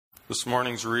This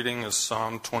morning's reading is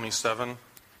Psalm 27.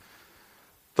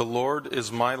 The Lord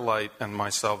is my light and my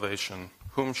salvation.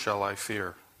 Whom shall I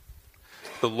fear?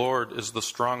 The Lord is the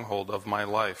stronghold of my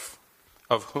life.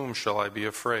 Of whom shall I be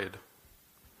afraid?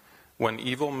 When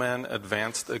evil men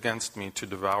advanced against me to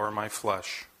devour my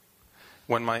flesh,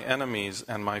 when my enemies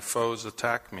and my foes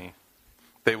attack me,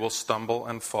 they will stumble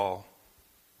and fall.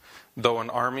 Though an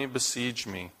army besiege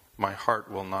me, my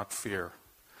heart will not fear.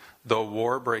 Though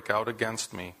war break out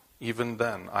against me, even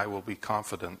then I will be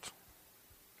confident.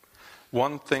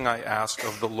 One thing I ask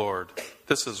of the Lord,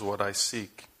 this is what I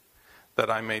seek,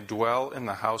 that I may dwell in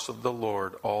the house of the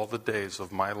Lord all the days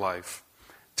of my life,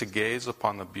 to gaze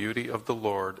upon the beauty of the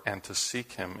Lord and to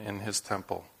seek him in his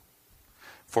temple.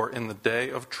 For in the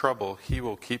day of trouble he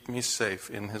will keep me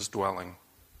safe in his dwelling.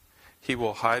 He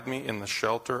will hide me in the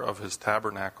shelter of his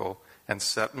tabernacle and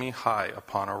set me high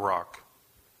upon a rock.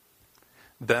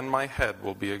 Then my head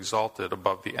will be exalted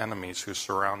above the enemies who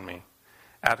surround me.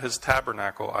 At his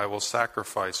tabernacle I will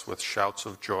sacrifice with shouts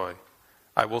of joy.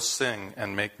 I will sing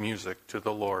and make music to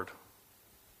the Lord.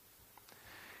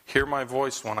 Hear my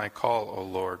voice when I call, O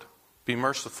Lord. Be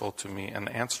merciful to me and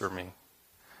answer me.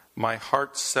 My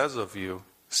heart says of you,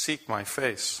 seek my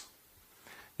face.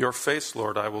 Your face,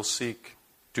 Lord, I will seek.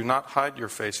 Do not hide your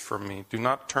face from me. Do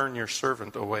not turn your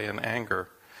servant away in anger.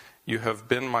 You have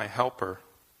been my helper.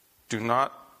 Do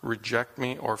not reject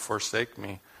me or forsake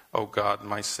me, O God,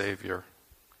 my Savior.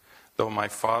 Though my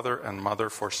father and mother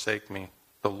forsake me,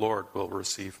 the Lord will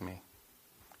receive me.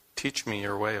 Teach me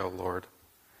your way, O Lord.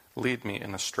 Lead me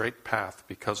in a straight path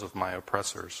because of my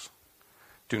oppressors.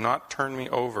 Do not turn me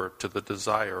over to the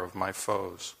desire of my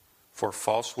foes, for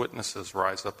false witnesses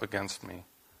rise up against me,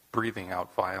 breathing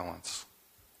out violence.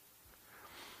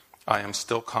 I am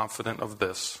still confident of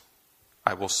this.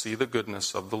 I will see the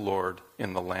goodness of the Lord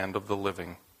in the land of the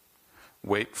living.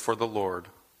 Wait for the Lord.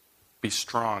 Be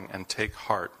strong and take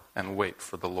heart and wait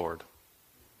for the Lord.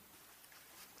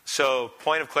 So,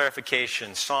 point of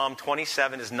clarification, Psalm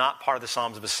 27 is not part of the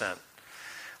Psalms of Ascent.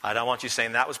 I don't want you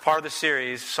saying that was part of the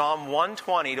series. Psalm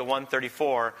 120 to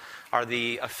 134 are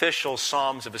the official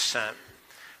Psalms of Ascent.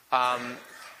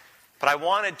 But I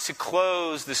wanted to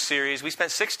close the series. We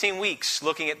spent 16 weeks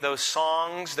looking at those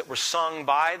songs that were sung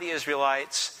by the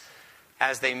Israelites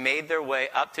as they made their way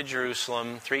up to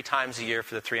Jerusalem 3 times a year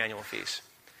for the 3 annual feasts.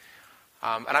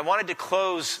 And I wanted to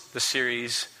close the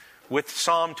series with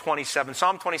Psalm 27.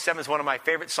 Psalm 27 is one of my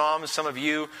favorite psalms. Some of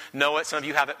you know it. Some of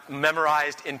you have it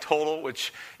memorized in total,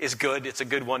 which is good. It's a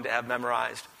good one to have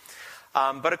memorized.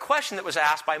 But a question that was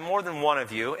asked by more than one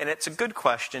of you, and it's a good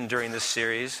question during this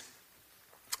series.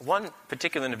 One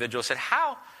particular individual said,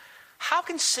 how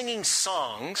can singing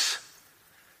songs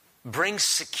bring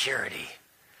security?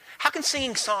 How can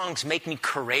singing songs make me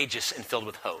courageous and filled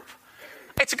with hope?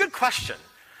 It's a good question,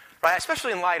 right?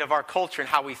 Especially in light of our culture and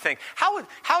how we think. How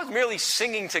would merely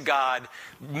singing to God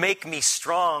make me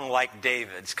strong like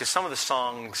David's? Because some of the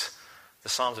Psalms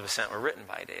of Ascent were written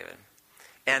by David.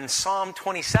 And Psalm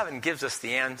 27 gives us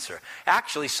the answer.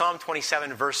 Actually, Psalm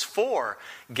 27 verse 4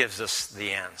 gives us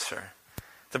the answer.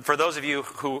 For those of you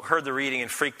who heard the reading and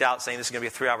freaked out saying this is going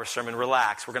to be a 3-hour sermon,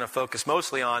 relax. We're going to focus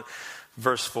mostly on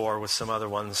verse 4 with some other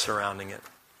ones surrounding it.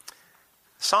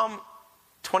 Psalm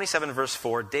 27 verse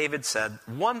 4, David said,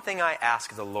 "One thing I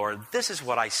ask of the Lord, this is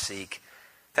what I seek,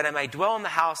 that I may dwell in the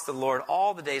house of the Lord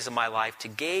all the days of my life, to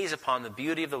gaze upon the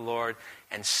beauty of the Lord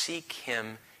and seek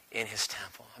him in his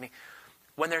temple." I mean,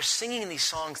 when they're singing these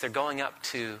songs, they're going up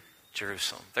to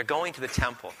Jerusalem. They're going to the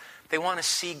temple. They want to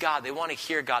see God. They want to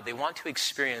hear God. They want to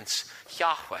experience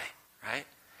Yahweh, right?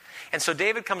 And so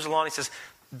David comes along and he says,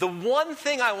 the one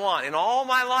thing I want in all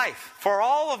my life, for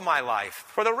all of my life,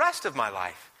 for the rest of my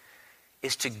life,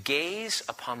 is to gaze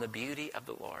upon the beauty of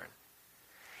the Lord.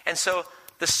 And so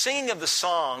the singing of the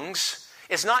songs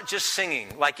is not just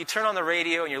singing. Like you turn on the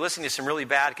radio and you're listening to some really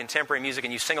bad contemporary music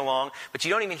and you sing along, but you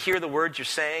don't even hear the words you're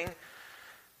saying.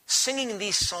 Singing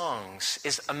these songs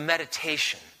is a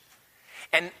meditation.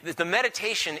 And the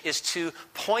meditation is to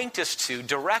point us to,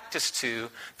 direct us to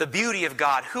the beauty of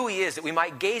God, who he is, that we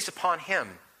might gaze upon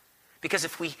him. Because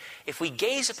if we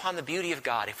gaze upon the beauty of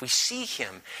God, if we see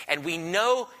him, and we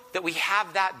know that we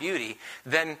have that beauty,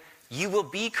 then you will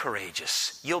be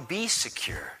courageous. You'll be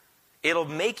secure. It'll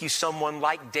make you someone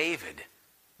like David,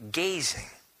 gazing.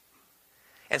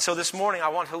 And so this morning I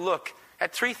want to look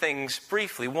at 3 things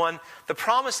briefly. 1, the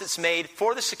promise that's made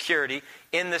for the security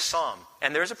in this psalm.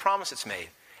 And there's a promise that's made.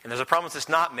 And there's a promise that's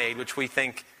not made, which we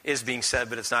think is being said,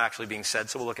 but it's not actually being said.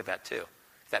 So we'll look at that too,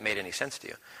 if that made any sense to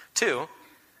you. 2,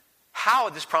 how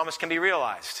this promise can be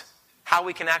realized. How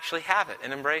we can actually have it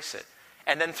and embrace it.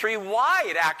 And then 3, why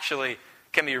it actually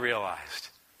can be realized.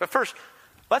 But first,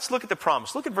 let's look at the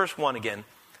promise. Look at verse 1 again.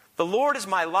 The Lord is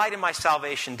my light and my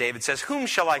salvation, David says. Whom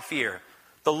shall I fear?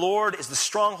 The Lord is the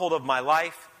stronghold of my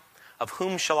life. Of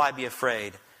whom shall I be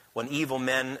afraid? When evil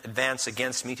men advance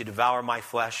against me to devour my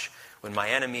flesh, when my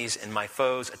enemies and my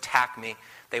foes attack me,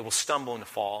 they will stumble and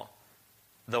fall.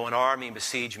 Though an army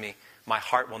besiege me, my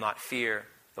heart will not fear.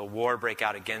 Though war break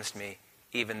out against me,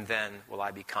 even then will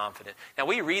I be confident. Now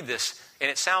we read this, and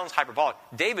it sounds hyperbolic.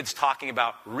 David's talking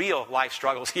about real life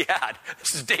struggles he had.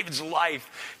 This is David's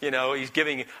life. He's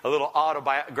giving a little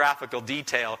autobiographical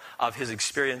detail of his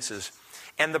experiences.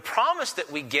 And the promise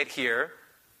that we get here,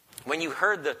 when you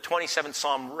heard the 27th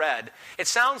Psalm read, it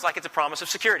sounds like it's a promise of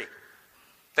security.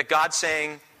 That God's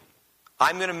saying,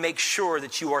 I'm going to make sure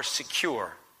that you are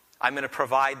secure. I'm going to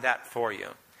provide that for you.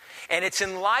 And it's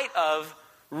in light of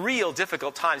real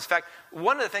difficult times. In fact,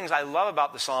 one of the things I love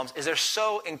about the Psalms is they're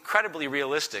so incredibly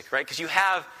realistic, right? Because you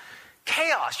have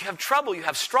chaos, you have trouble, you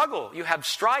have struggle, you have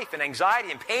strife and anxiety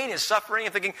and pain and suffering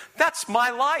and thinking, that's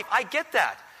my life. I get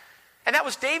that. And that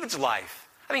was David's life.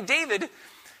 I mean, David,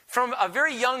 from a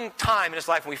very young time in his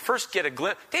life, when we first get a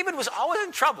glimpse, David was always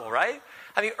in trouble, right?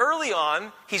 I mean, early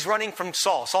on, he's running from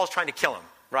Saul. Saul's trying to kill him,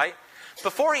 right?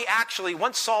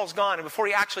 Once Saul's gone and before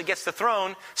he actually gets the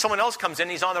throne, someone else comes in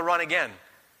and he's on the run again.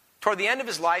 Toward the end of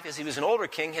his life, as he was an older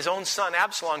king, his own son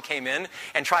Absalom came in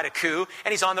and tried a coup,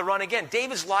 and he's on the run again.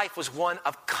 David's life was one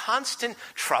of constant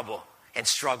trouble and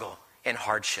struggle and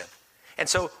hardship. And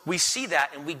so we see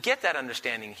that and we get that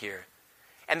understanding here.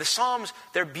 And the Psalms,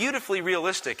 they're beautifully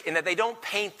realistic in that they don't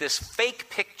paint this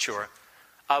fake picture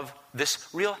of this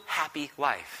real happy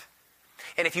life.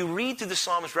 And if you read through the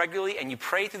Psalms regularly and you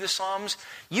pray through the Psalms,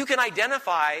 you can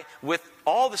identify with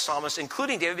all the psalmists,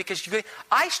 including David, because you go,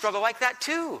 I struggle like that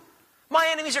too. My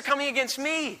enemies are coming against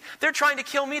me. They're trying to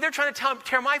kill me. They're trying to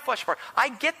tear my flesh apart. I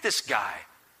get this guy.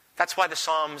 That's why the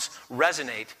Psalms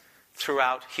resonate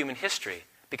throughout human history.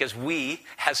 Because we,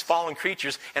 as fallen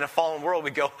creatures in a fallen world,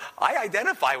 we go, I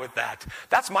identify with that.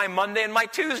 That's my Monday and my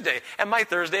Tuesday, and my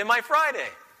Thursday and my Friday.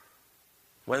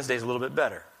 Wednesday's a little bit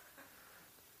better.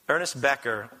 Ernest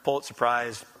Becker, Pulitzer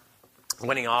Prize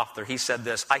winning author, he said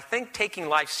this, I think taking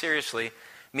life seriously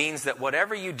means that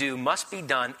whatever you do must be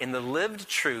done in the lived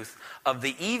truth of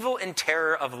the evil and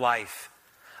terror of life,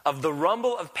 of the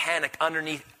rumble of panic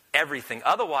underneath everything.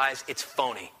 Otherwise, it's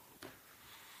phony.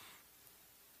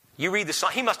 You read the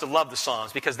Psalm, he must have loved the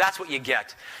Psalms because that's what you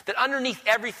get. That underneath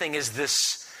everything is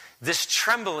this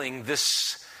trembling,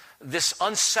 this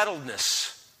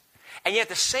unsettledness. And yet at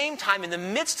the same time, in the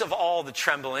midst of all the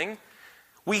trembling,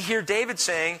 we hear David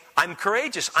saying, I'm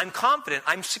courageous, I'm confident,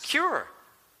 I'm secure.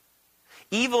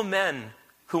 Evil men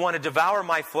who want to devour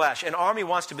my flesh, an army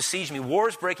wants to besiege me,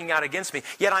 wars breaking out against me,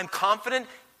 yet I'm confident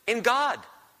in God.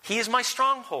 He is my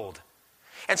stronghold.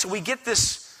 And so we get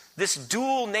this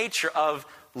dual nature of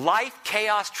life,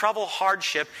 chaos, trouble,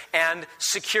 hardship, and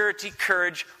security,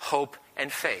 courage, hope, and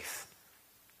faith.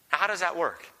 Now, how does that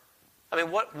work? I mean,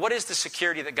 what is the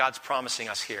security that God's promising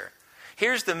us here?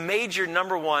 Here's the major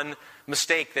number one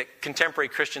mistake that contemporary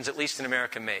Christians, at least in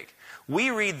America, make. We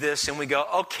read this and we go,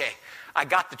 okay, I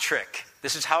got the trick.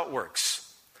 This is how it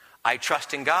works. I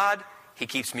trust in God. He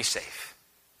keeps me safe.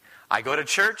 I go to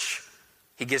church.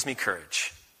 He gives me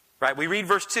courage. Right? We read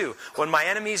verse 2. When my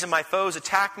enemies and my foes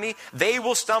attack me, they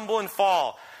will stumble and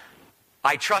fall.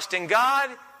 I trust in God.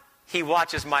 He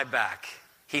watches my back.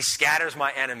 He scatters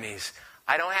my enemies.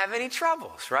 I don't have any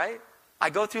troubles, right? I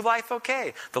go through life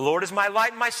okay. The Lord is my light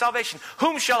and my salvation.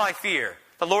 Whom shall I fear?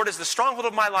 The Lord is the stronghold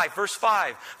of my life. Verse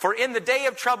 5. For in the day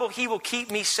of trouble, he will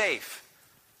keep me safe.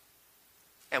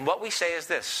 And what we say is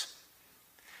this.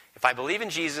 If I believe in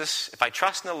Jesus, if I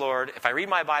trust in the Lord, if I read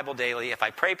my Bible daily, if I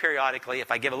pray periodically,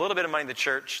 if I give a little bit of money to the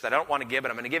church that I don't want to give,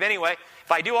 but I'm going to give anyway,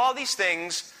 if I do all these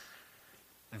things,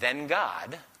 then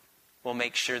God will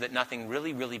make sure that nothing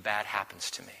really, really bad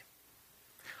happens to me.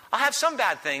 I'll have some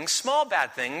bad things, small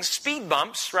bad things, speed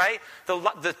bumps, right?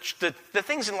 The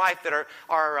things in life that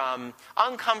are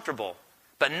uncomfortable.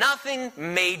 But nothing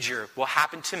major will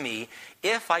happen to me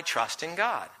if I trust in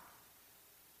God.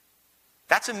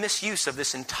 That's a misuse of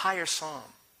this entire psalm.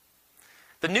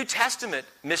 The New Testament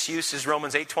misuse is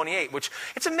Romans 8:28, which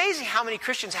it's amazing how many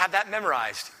Christians have that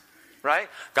memorized. Right?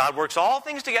 God works all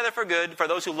things together for good for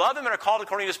those who love him and are called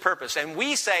according to his purpose. And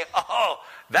we say, oh,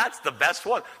 that's the best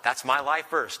one. That's my life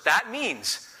verse. That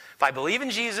means if I believe in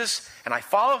Jesus and I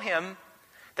follow him,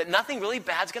 that nothing really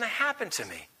bad's going to happen to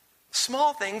me.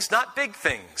 Small things, not big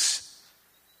things.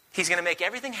 He's going to make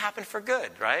everything happen for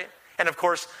good, right? And of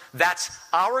course, that's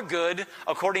our good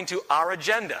according to our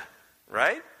agenda,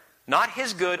 right? Not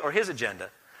his good or his agenda.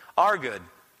 Our good.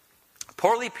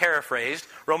 Poorly paraphrased,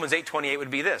 Romans 8:28 would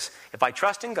be this: if I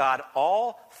trust in God,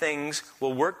 all things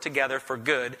will work together for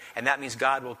good, and that means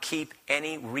God will keep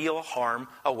any real harm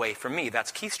away from me.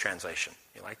 That's Keith's translation.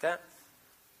 You like that?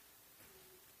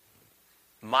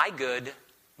 My good,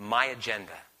 my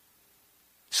agenda.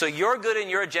 So your good and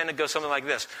your agenda goes something like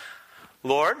this: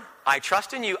 Lord, I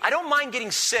trust in you. I don't mind getting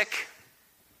sick,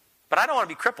 but I don't want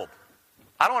to be crippled.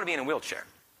 I don't want to be in a wheelchair.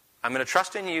 I'm going to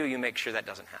trust in you. You make sure that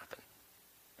doesn't happen.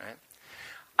 Right?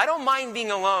 I don't mind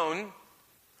being alone,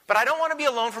 but I don't want to be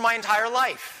alone for my entire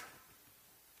life.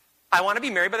 I want to be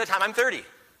married by the time I'm 30.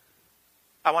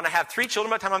 I want to have 3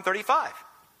 children by the time I'm 35.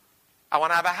 I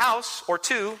want to have a house or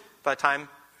 2 by the time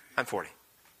I'm 40.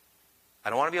 I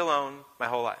don't want to be alone my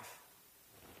whole life.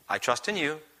 I trust in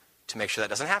you to make sure that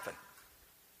doesn't happen.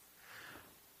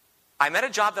 I'm at a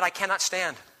job that I cannot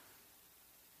stand.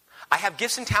 I have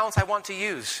gifts and talents I want to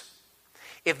use.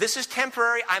 If this is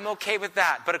temporary, I'm okay with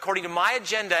that. But according to my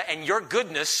agenda and your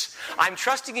goodness, I'm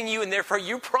trusting in you, and therefore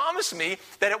you promise me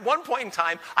that at one point in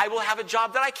time, I will have a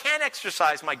job that I can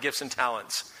exercise my gifts and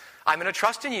talents. I'm going to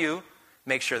trust in you,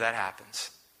 make sure that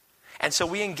happens. And so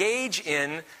we engage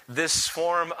in this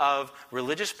form of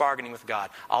religious bargaining with God.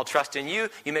 I'll trust in you,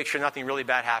 you make sure nothing really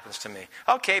bad happens to me.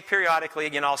 Okay, periodically,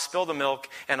 I'll spill the milk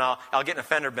and I'll get in a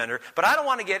fender bender, but I don't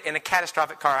want to get in a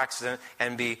catastrophic car accident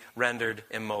and be rendered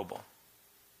immobile.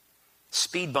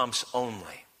 Speed bumps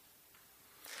only.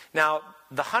 Now,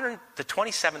 the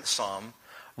 27th Psalm,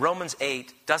 Romans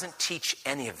 8, doesn't teach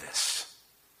any of this.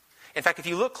 In fact, if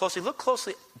you look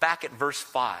closely back at verse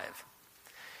 5.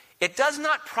 It does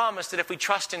not promise that if we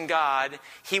trust in God,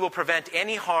 He will prevent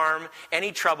any harm,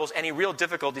 any troubles, any real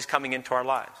difficulties coming into our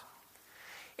lives.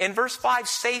 In verse 5,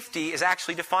 safety is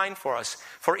actually defined for us.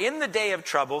 For in the day of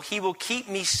trouble, He will keep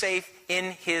me safe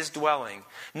in His dwelling.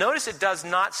 Notice it does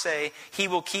not say He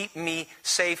will keep me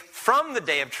safe from the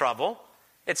day of trouble.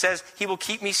 It says He will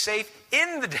keep me safe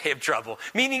in the day of trouble.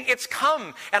 Meaning it's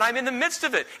come and I'm in the midst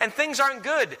of it and things aren't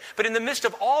good. But in the midst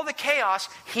of all the chaos,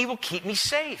 He will keep me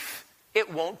safe.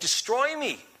 It won't destroy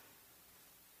me.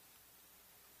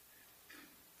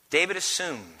 David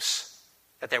assumes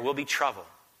that there will be trouble.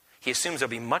 He assumes there'll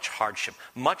be much hardship,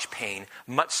 much pain,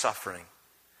 much suffering.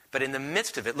 But in the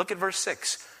midst of it, look at verse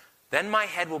 6. Then my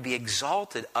head will be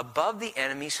exalted above the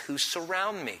enemies who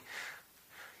surround me.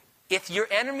 If your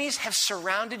enemies have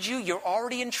surrounded you, you're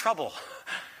already in trouble.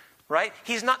 Right?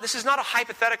 This is not a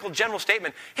hypothetical general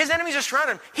statement. His enemies are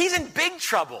surrounding him. He's in big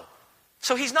trouble.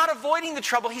 So he's not avoiding the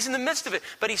trouble, he's in the midst of it.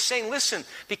 But he's saying, listen,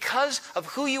 because of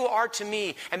who you are to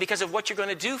me and because of what you're going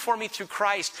to do for me through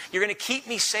Christ, you're going to keep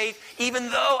me safe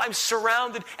even though I'm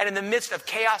surrounded and in the midst of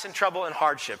chaos and trouble and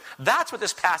hardship. That's what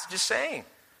this passage is saying.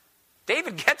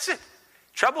 David gets it.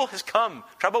 Trouble has come.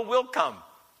 Trouble will come.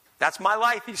 That's my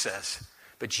life, he says.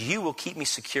 But you will keep me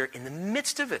secure in the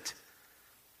midst of it,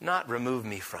 not remove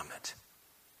me from it.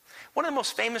 One of the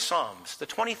most famous Psalms, the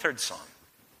 23rd Psalm,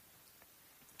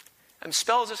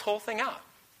 spells this whole thing out.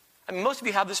 Most of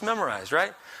you have this memorized,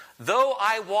 right? Though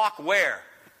I walk where?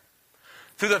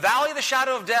 Through the valley of the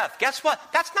shadow of death. Guess what?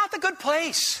 That's not the good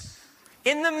place.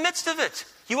 In the midst of it,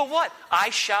 you will what?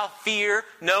 I shall fear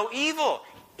no evil.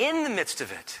 In the midst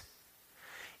of it.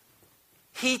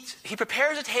 He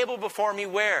prepares a table before me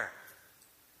where?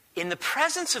 In the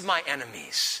presence of my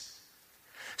enemies.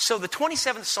 So the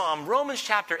 27th Psalm, Romans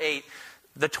chapter 8,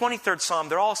 the 23rd Psalm,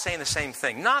 they're all saying the same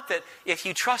thing. Not that if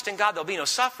you trust in God, there'll be no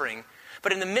suffering.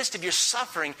 But in the midst of your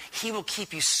suffering, He will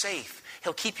keep you safe.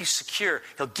 He'll keep you secure.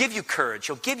 He'll give you courage.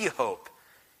 He'll give you hope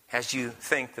as you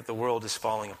think that the world is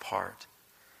falling apart.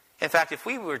 In fact, if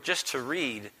we were just to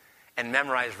read and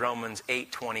memorize Romans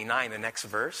 8:29, the next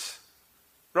verse.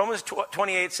 Romans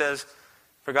 28 says,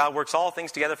 for God works all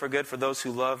things together for good for those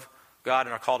who love God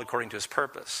and are called according to His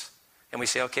purpose. And we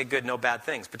say, okay, good, no bad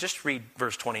things. But just read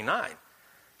verse 29.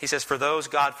 He says, for those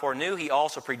God foreknew, He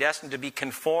also predestined to be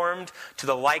conformed to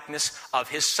the likeness of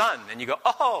His Son. And you go,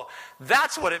 oh,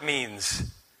 that's what it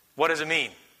means. What does it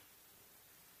mean?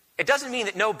 It doesn't mean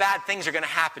that no bad things are going to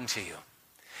happen to you.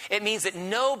 It means that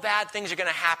no bad things are going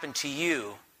to happen to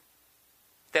you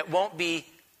that won't be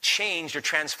changed or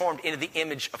transformed into the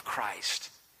image of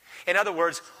Christ. In other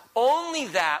words, only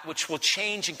that which will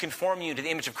change and conform you to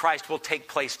the image of Christ will take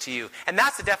place to you. And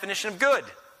that's the definition of good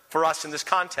for us in this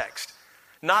context.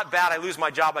 Not bad, I lose my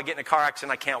job, I get in a car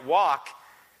accident, I can't walk.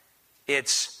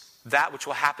 It's that which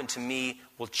will happen to me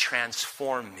will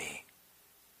transform me.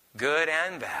 Good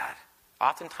and bad.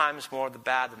 Oftentimes more the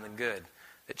bad than the good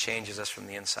that changes us from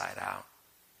the inside out.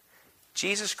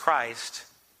 Jesus Christ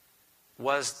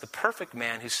was the perfect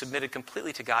man who submitted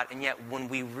completely to God, and yet when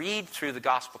we read through the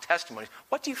gospel testimonies,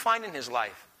 what do you find in His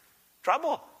life?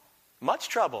 Trouble. Much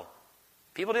trouble.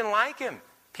 People didn't like him.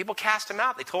 People cast him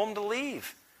out. They told him to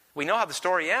leave. We know how the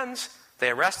story ends. They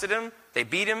arrested him, they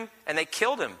beat him, and they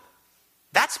killed him.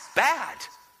 That's bad.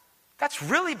 That's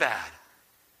really bad.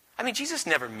 I mean, Jesus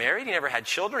never married. He never had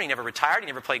children. He never retired. He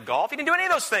never played golf. He didn't do any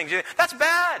of those things. That's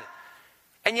bad.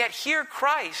 And yet here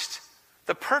Christ,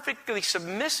 the perfectly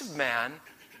submissive man,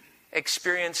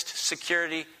 experienced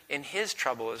security in his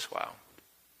trouble as well.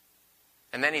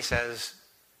 And then he says,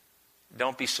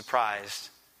 don't be surprised.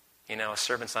 A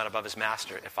servant's not above his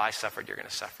master. If I suffered, you're going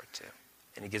to suffer too.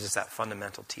 And he gives us that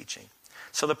fundamental teaching.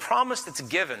 So the promise that's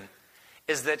given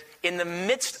is that in the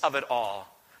midst of it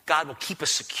all, God will keep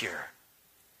us secure.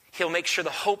 He'll make sure the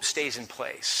hope stays in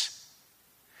place.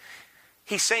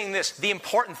 He's saying this, the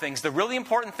important things, the really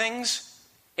important things,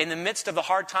 in the midst of the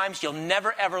hard times, you'll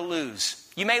never ever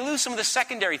lose. You may lose some of the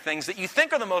secondary things that you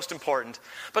think are the most important,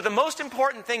 but the most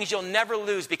important things you'll never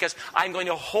lose, because I'm going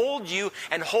to hold you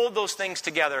and hold those things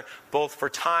together both for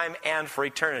time and for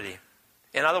eternity.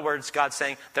 In other words, God's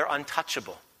saying they're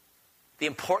untouchable. The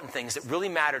important things that really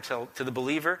matter to the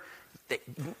believer, that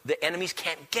the enemies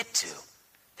can't get to.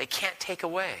 They can't take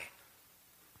away.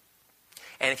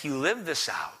 And if you live this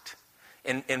out,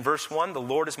 in verse 1, the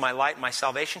Lord is my light and my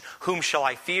salvation. Whom shall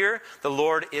I fear? The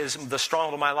Lord is the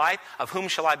stronghold of my life. Of whom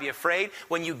shall I be afraid?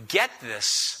 When you get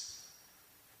this,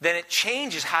 then it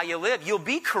changes how you live. You'll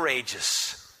be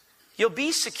courageous. You'll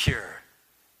be secure.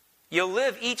 You'll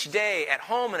live each day at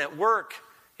home and at work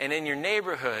and in your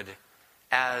neighborhood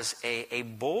as a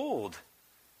bold,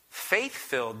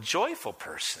 faith-filled, joyful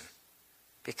person.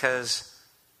 Because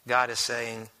God is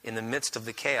saying, in the midst of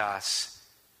the chaos,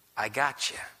 I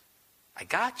got you. I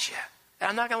got you. And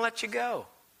I'm not going to let you go.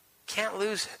 Can't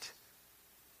lose it.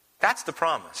 That's the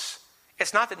promise.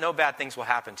 It's not that no bad things will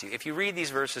happen to you. If you read these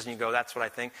verses and you go, that's what I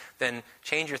think, then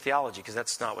change your theology, because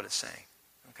that's not what it's saying.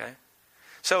 Okay?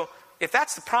 So, if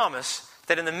that's the promise,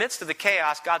 that in the midst of the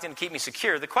chaos, God's going to keep me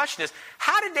secure, the question is,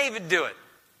 how did David do it?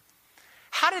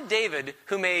 How did David,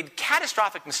 who made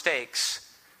catastrophic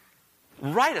mistakes,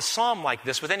 write a psalm like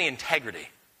this with any integrity?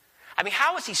 I mean,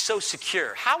 how was he so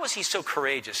secure? How was he so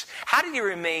courageous? How did he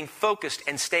remain focused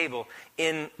and stable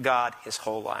in God his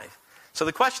whole life? So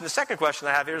the second question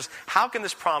I have here is, how can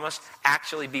this promise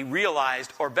actually be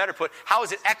realized, or better put, how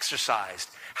is it exercised?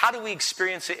 How do we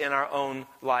experience it in our own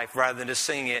life rather than just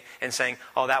singing it and saying,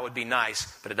 oh, that would be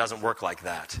nice, but it doesn't work like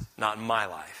that. Not in my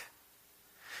life.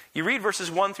 You read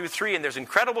verses 1 through 3, and there's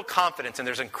incredible confidence and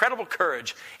there's incredible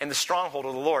courage in the stronghold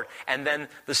of the Lord. And then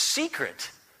the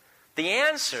secret, the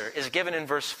answer, is given in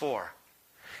verse 4.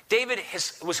 David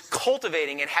was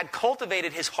cultivating and had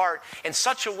cultivated his heart in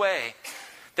such a way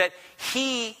that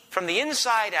he, from the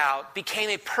inside out, became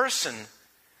a person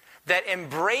that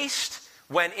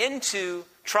went into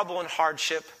trouble and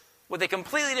hardship with a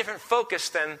completely different focus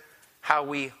than how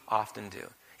we often do.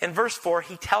 In verse 4,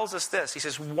 he tells us this. He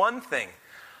says, one thing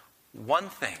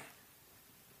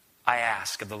I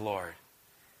ask of the Lord.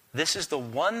 This is the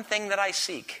one thing that I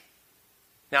seek.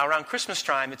 Now, around Christmas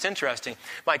time, it's interesting.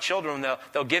 My children,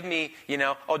 they'll give me,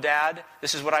 oh, Dad,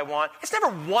 this is what I want. It's never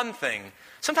one thing.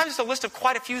 Sometimes it's a list of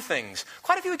quite a few things,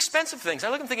 quite a few expensive things. I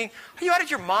look and thinking, are you out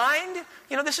of your mind?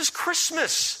 This is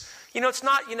Christmas. It's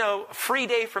not, a free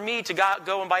day for me to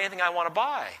go and buy anything I want to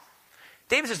buy.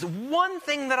 David says, the one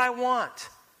thing that I want,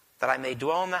 that I may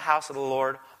dwell in the house of the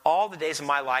Lord all the days of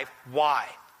my life. Why?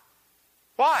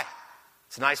 Why?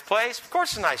 It's a nice place. Of course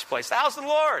it's a nice place. The house of the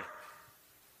Lord.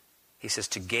 He says,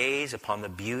 to gaze upon the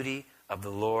beauty of the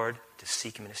Lord, to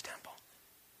seek him in his temple.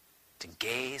 To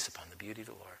gaze upon the beauty of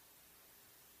the Lord.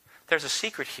 There's a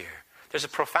secret here. There's a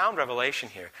profound revelation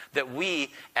here that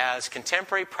we, as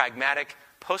contemporary, pragmatic,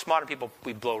 postmodern people,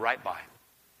 we blow right by.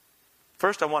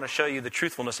 First, I want to show you the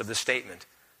truthfulness of this statement,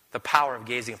 the power of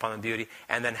gazing upon the beauty,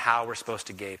 and then how we're supposed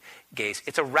to gaze.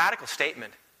 It's a radical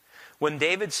statement. When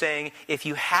David's saying, if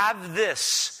you have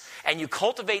this, and you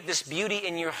cultivate this beauty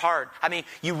in your heart,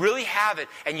 you really have it,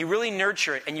 and you really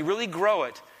nurture it, and you really grow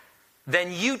it,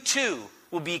 then you too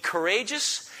will be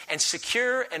courageous and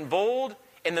secure and bold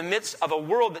in the midst of a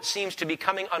world that seems to be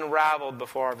coming unraveled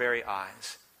before our very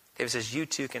eyes. David says, you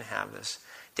too can have this.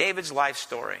 David's life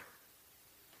story.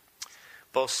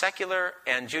 Both secular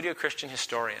and Judeo-Christian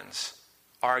historians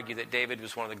argue that David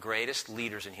was one of the greatest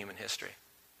leaders in human history.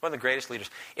 One of the greatest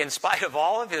leaders. In spite of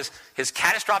all of his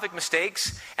catastrophic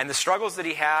mistakes and the struggles that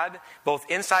he had, both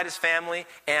inside his family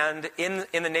and in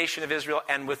the nation of Israel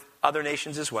and with other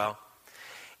nations as well.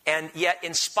 And yet,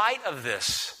 in spite of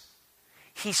this,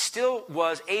 he still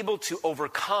was able to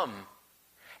overcome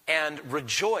and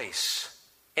rejoice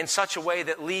in such a way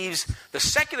that leaves the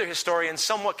secular historians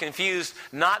somewhat confused,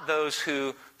 not those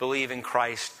who believe in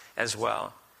Christ as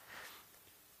well.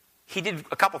 he did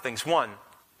a couple things. One,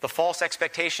 the false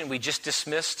expectation we just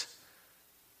dismissed,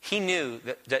 he knew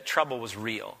that trouble was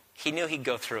real. He knew he'd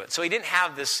go through it. So he didn't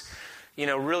have this,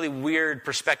 really weird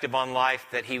perspective on life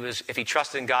that if he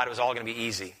trusted in God, it was all going to be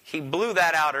easy. He blew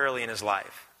that out early in his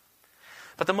life.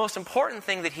 But the most important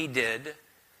thing that he did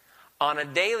on a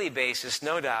daily basis,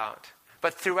 no doubt,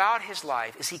 but throughout his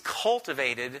life, is he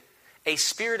cultivated a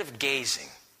spirit of gazing.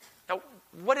 Now,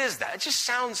 what is that? It just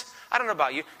sounds, I don't know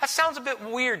about you, that sounds a bit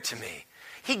weird to me.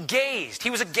 He gazed. He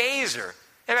was a gazer.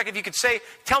 In fact, if you could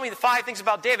tell me the 5 things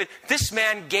about David, this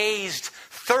man gazed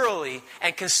thoroughly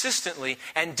and consistently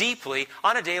and deeply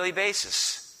on a daily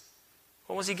basis.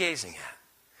 What was he gazing at?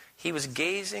 He was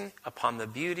gazing upon the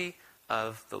beauty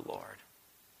of the Lord.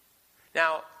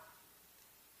 Now,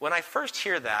 when I first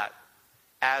hear that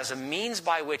as a means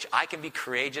by which I can be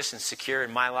courageous and secure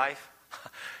in my life,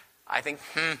 I think,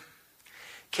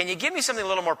 can you give me something a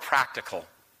little more practical?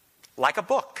 Like a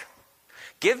book.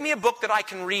 Give me a book that I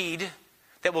can read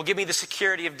that will give me the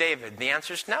security of David. The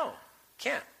answer is no,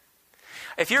 can't.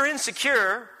 If you're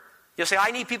insecure, you'll say,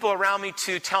 I need people around me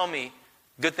to tell me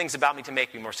good things about me to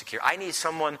make me more secure. I need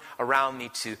someone around me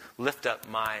to lift up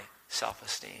my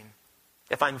self-esteem.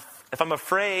 If I'm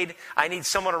afraid, I need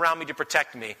someone around me to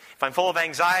protect me. If I'm full of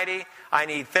anxiety, I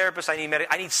need therapists,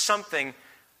 I need something.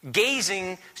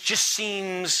 Gazing just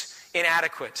seems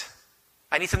inadequate.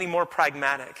 I need something more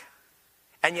pragmatic.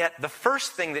 And yet, the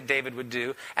first thing that David would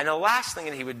do, and the last thing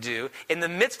that he would do, in the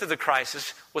midst of the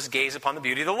crisis, was gaze upon the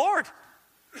beauty of the Lord.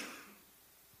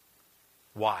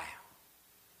 Why?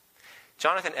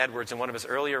 Jonathan Edwards, in one of his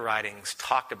earlier writings,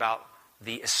 talked about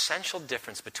the essential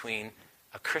difference between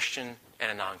a Christian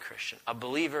and a non-Christian, a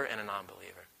believer and a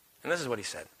non-believer. And this is what he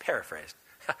said, paraphrased.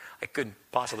 I couldn't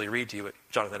possibly read to you what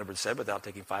Jonathan Edwards said without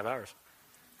taking 5 hours.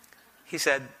 He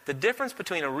said, the difference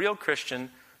between a real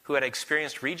Christian who had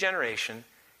experienced regeneration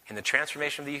in the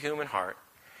transformation of the human heart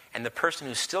and the person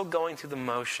who's still going through the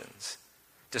motions,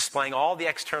 displaying all the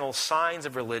external signs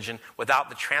of religion without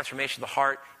the transformation of the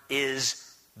heart,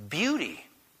 is beauty.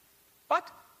 What?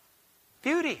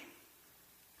 Beauty.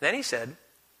 Then he said,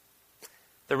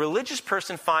 the religious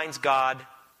person finds God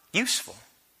useful,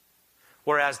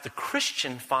 whereas the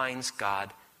Christian finds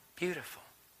God beautiful.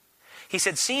 He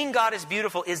said, seeing God as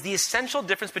beautiful is the essential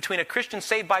difference between a Christian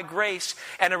saved by grace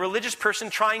and a religious person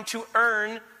trying to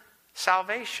earn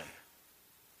salvation.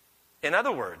 In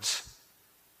other words,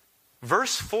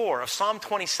 verse 4 of Psalm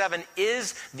 27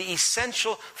 is the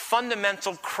essential,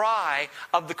 fundamental cry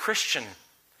of the Christian.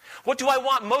 What do I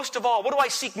want most of all? What do I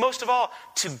seek most of all?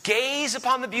 To gaze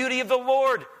upon the beauty of the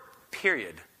Lord,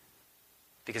 period.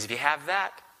 Because if you have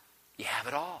that, you have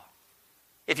it all.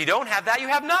 If you don't have that, you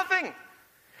have nothing.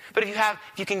 But if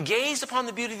you can gaze upon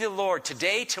the beauty of the Lord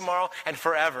today, tomorrow, and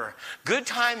forever, good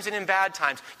times and in bad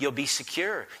times, you'll be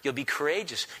secure, you'll be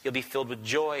courageous, you'll be filled with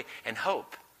joy and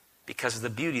hope because of the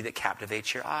beauty that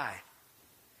captivates your eye.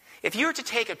 If you were to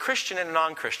take a Christian and a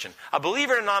non-Christian, a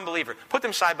believer and a non-believer, put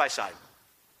them side by side,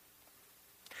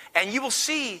 and you will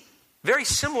see very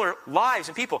similar lives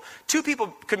and people. Two people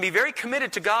can be very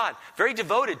committed to God, very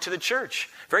devoted to the church,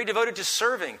 very devoted to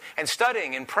serving and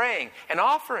studying and praying and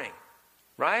offering.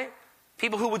 Right?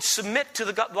 People who would submit to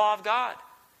the law of God.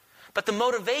 But the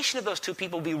motivation of those two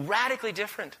people will be radically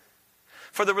different.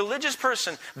 For the religious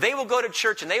person, they will go to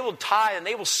church and they will tithe and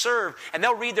they will serve and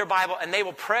they'll read their Bible and they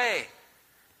will pray.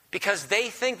 Because they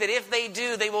think that if they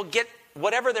do, they will get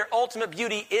whatever their ultimate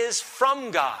beauty is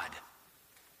from God.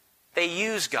 They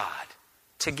use God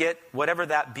to get whatever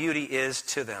that beauty is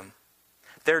to them.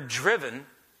 They're driven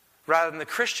rather than the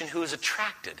Christian who is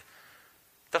attracted.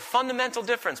 The fundamental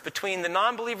difference between the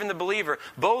non-believer and the believer,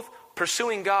 both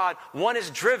pursuing God, one is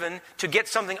driven to get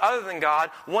something other than God,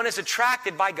 one is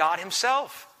attracted by God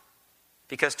himself.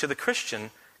 Because to the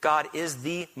Christian, God is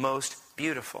the most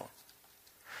beautiful.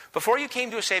 Before you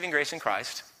came to a saving grace in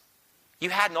Christ, you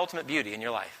had an ultimate beauty in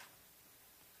your life.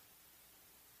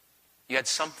 You had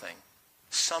something,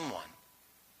 someone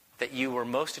that you were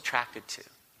most attracted to.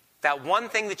 That one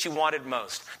thing that you wanted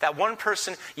most. That one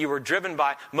person you were driven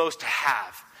by most to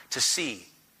have, to see.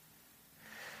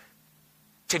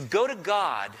 To go to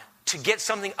God, to get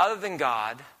something other than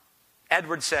God,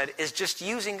 Edward said, is just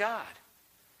using God.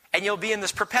 And you'll be in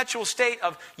this perpetual state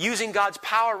of using God's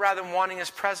power rather than wanting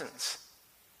his presence.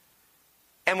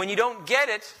 And when you don't get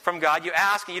it from God, you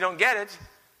ask and you don't get it,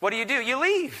 what do? You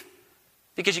leave.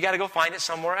 Because you got to go find it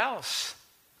somewhere else.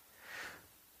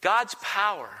 God's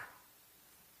power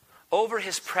over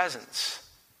his presence.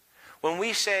 When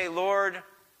we say, Lord,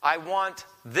 I want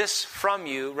this from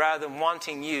you rather than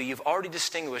wanting you, you've already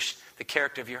distinguished the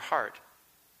character of your heart.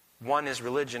 One is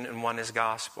religion and one is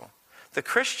gospel. The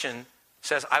Christian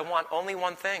says, I want only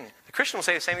one thing. The Christian will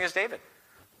say the same thing as David.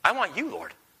 I want you,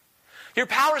 Lord. Your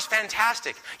power is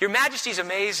fantastic. Your majesty is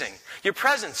amazing. Your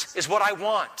presence is what I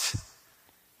want.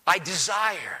 I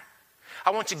desire. I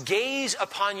want to gaze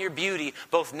upon your beauty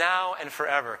both now and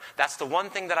forever. That's the one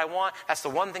thing that I want. That's the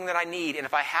one thing that I need. And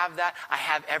if I have that, I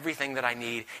have everything that I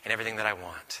need and everything that I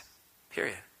want.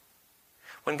 Period.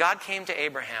 When God came to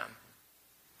Abraham,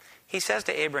 he says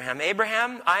to Abraham,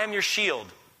 Abraham, I am your shield.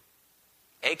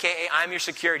 AKA, I am your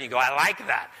security. You go, I like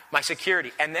that. My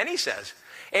security. And then he says,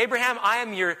 Abraham, I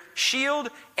am your shield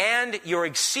and your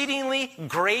exceedingly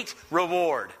great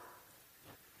reward.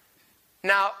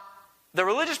 Now, the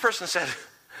religious person said,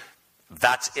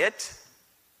 that's it?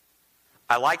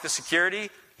 I like the security.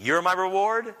 You're my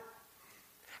reward?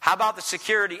 How about the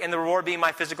security and the reward being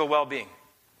my physical well-being?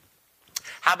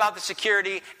 How about the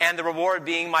security and the reward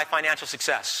being my financial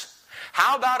success?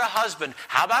 How about a husband?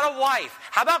 How about a wife?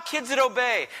 How about kids that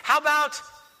obey? How about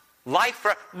life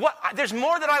for what? There's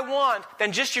more that I want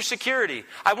than just your security.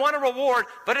 I want a reward,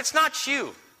 but it's not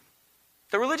you.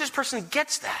 The religious person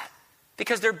gets that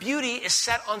because their beauty is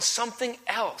set on something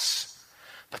else.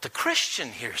 But the Christian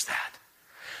hears that.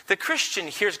 The Christian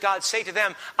hears God say to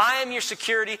them, I am your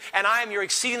security and I am your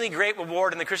exceedingly great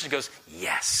reward. And the Christian goes,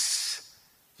 yes,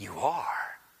 you are.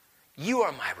 You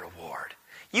are my reward.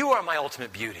 You are my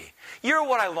ultimate beauty. You're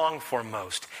what I long for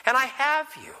most. And I have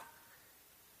you.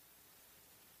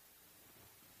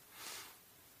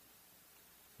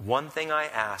 One thing I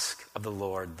ask of the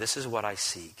Lord, this is what I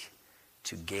seek,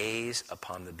 to gaze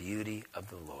upon the beauty of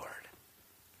the Lord.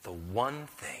 The one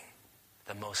thing,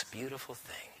 the most beautiful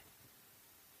thing.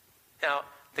 Now,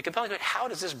 the compelling question, how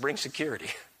does this bring security?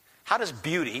 How does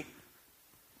beauty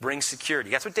bring security?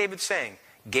 That's what David's saying.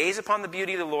 Gaze upon the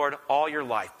beauty of the Lord all your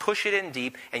life. Push it in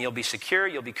deep, and you'll be secure,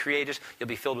 you'll be courageous, you'll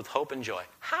be filled with hope and joy.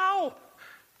 How?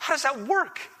 How does that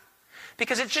work?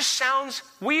 Because it just sounds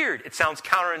weird. It sounds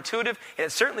counterintuitive, and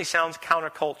it certainly sounds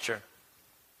counterculture.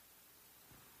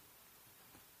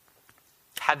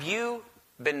 Have you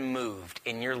been moved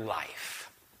in your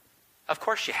life? Of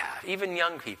course you have. Even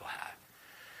young people have.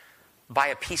 By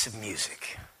a piece of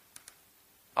music.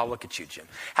 I'll look at you, Jim.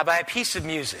 How by a piece of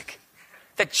music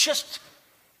that just,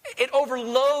 it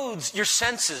overloads your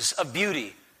senses of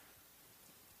beauty.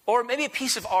 Or maybe a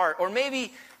piece of art. Or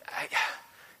maybe,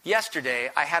 yesterday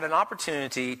I had an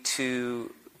opportunity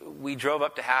we drove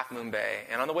up to Half Moon Bay.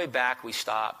 And on the way back we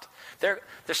stopped. There's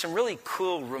some really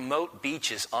cool remote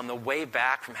beaches on the way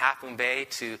back from Half Moon Bay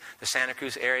to the Santa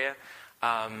Cruz area.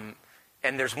 And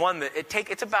there's one that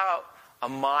it's about a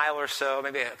mile or so,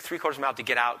 maybe a 3/4 mile to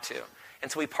get out to.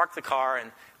 And so we parked the car,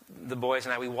 and the boys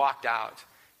and I, we walked out.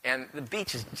 And the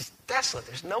beach is just desolate.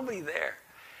 There's nobody there.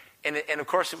 And of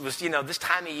course, it was, this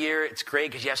time of year, it's great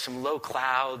because you have some low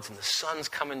clouds, and the sun's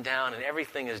coming down, and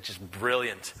everything is just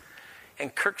brilliant.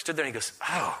 And Kirk stood there, and he goes,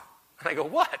 oh. And I go,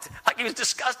 what? Like he was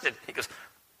disgusted. He goes,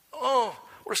 oh,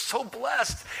 we're so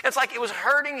blessed. It's like it was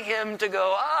hurting him to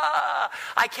go,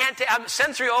 I can't I'm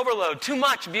sensory overload, too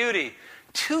much beauty.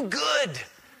 Too good.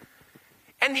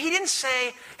 And he didn't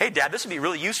say, hey, Dad, this would be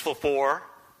really useful for.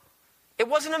 It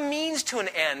wasn't a means to an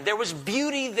end. There was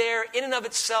beauty there in and of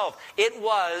itself. It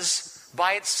was,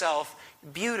 by itself,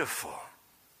 beautiful.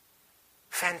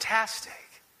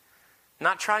 Fantastic.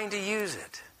 Not trying to use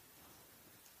it.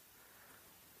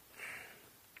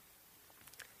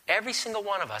 Every single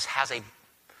one of us has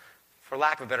for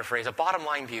lack of a better phrase, a bottom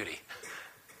line beauty.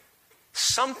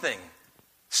 Something,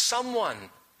 someone,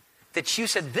 that you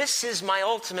said, this is my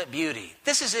ultimate beauty.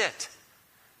 This is it.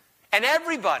 And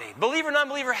everybody, believer or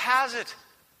non-believer, has it.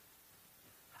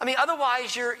 I mean,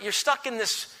 otherwise you're stuck in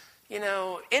this,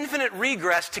 infinite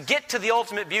regress to get to the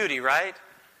ultimate beauty, right?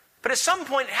 But at some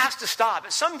point it has to stop.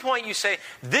 At some point you say,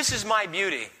 this is my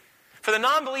beauty. For the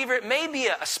non-believer, it may be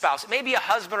a spouse. It may be a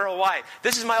husband or a wife.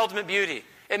 This is my ultimate beauty.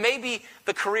 It may be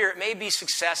the career. It may be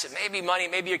success. It may be money.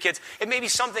 It may be your kids. It may be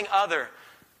something other.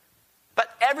 But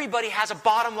everybody has a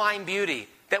bottom line beauty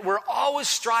that we're always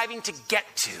striving to get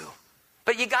to.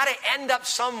 But you got to end up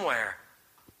somewhere.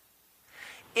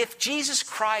 If Jesus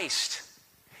Christ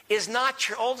is not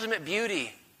your ultimate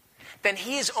beauty, then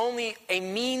he is only a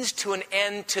means to an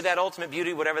end to that ultimate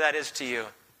beauty, whatever that is to you.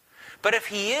 But if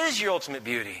he is your ultimate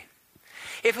beauty,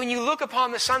 if when you look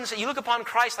upon the sunset, you look upon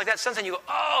Christ like that sunset, and you go,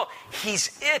 oh,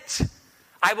 he's it.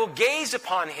 I will gaze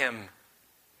upon him.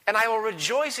 And I will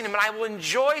rejoice in him, and I will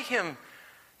enjoy him,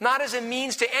 not as a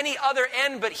means to any other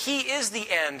end, but he is the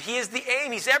end. He is the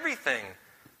aim. He's everything.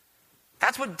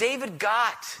 That's what David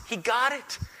got. He got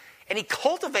it, and he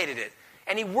cultivated it,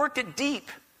 and he worked it deep,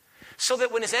 so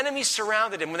that when his enemies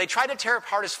surrounded him, when they tried to tear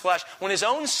apart his flesh, when his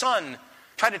own son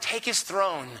tried to take his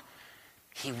throne,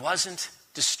 he wasn't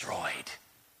destroyed.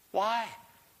 Why?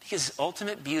 Because his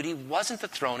ultimate beauty wasn't the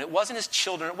throne. It wasn't his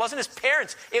children. It wasn't his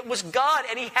parents. It was God,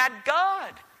 and he had God.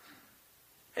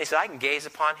 And he said, I can gaze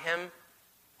upon him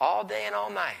all day and all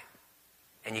night,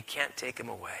 and you can't take him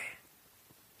away.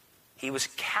 He was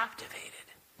captivated.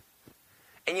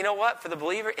 And you know what? For the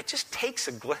believer, it just takes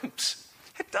a glimpse.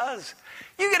 It does.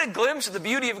 You get a glimpse of the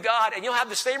beauty of God, and you'll have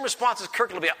the same response as Kirk.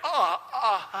 It'll be,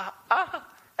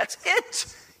 that's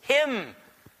it. Him.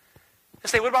 And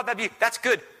say, what about that beauty? That's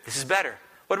good. This is better.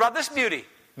 What about this beauty?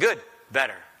 Good.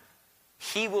 Better.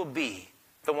 He will be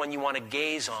the one you want to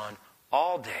gaze on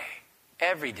all day,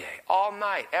 every day, all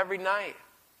night, every night.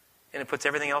 And it puts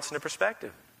everything else into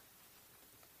perspective.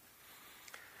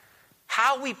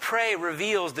 How we pray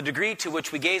reveals the degree to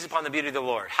which we gaze upon the beauty of the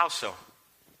Lord. How so?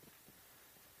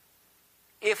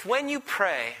 If when you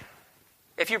pray,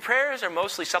 if your prayers are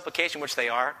mostly supplication, which they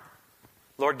are,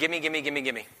 Lord, give me, give me, give me,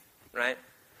 give me, right?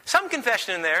 Some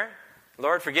confession in there,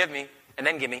 Lord, forgive me, and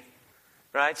then give me,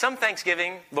 right? Some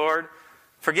thanksgiving, Lord,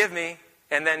 forgive me,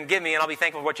 and then give me, and I'll be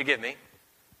thankful for what you give me.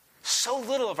 So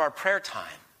little of our prayer time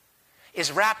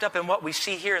is wrapped up in what we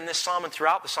see here in this psalm and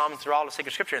throughout the psalm and through all of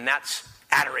sacred scripture, and that's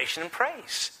adoration and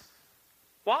praise.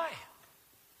 Why?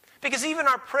 Because even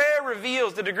our prayer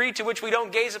reveals the degree to which we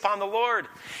don't gaze upon the Lord.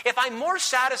 If I'm more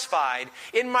satisfied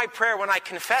in my prayer when I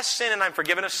confess sin and I'm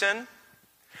forgiven of sin,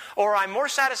 or I'm more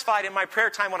satisfied in my prayer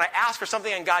time when I ask for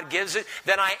something and God gives it,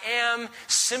 than I am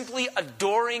simply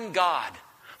adoring God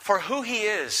for who he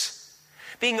is,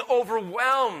 being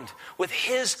overwhelmed with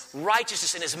his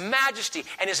righteousness and his majesty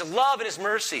and his love and his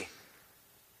mercy.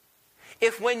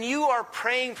 If when you are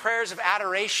praying prayers of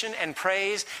adoration and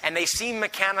praise and they seem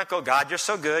mechanical, God, you're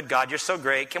so good, God, you're so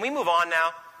great, can we move on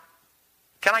now?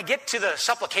 Can I get to the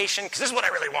supplication? Because this is what I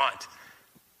really want.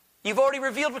 You've already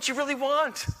revealed what you really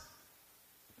want.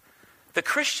 The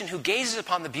Christian who gazes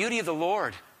upon the beauty of the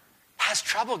Lord has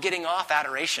trouble getting off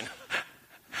adoration.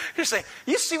 You're saying,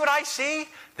 you see what I see?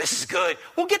 This is good.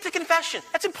 We'll get to confession.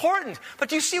 That's important. But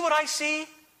do you see what I see?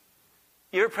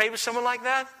 You ever prayed with someone like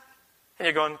that? And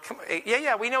you're going, come on,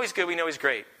 yeah, we know he's good. We know he's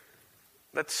great.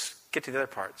 Let's get to the other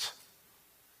parts.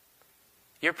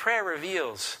 Your prayer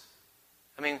reveals,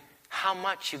 how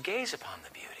much you gaze upon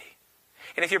the beauty.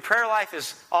 And if your prayer life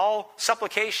is all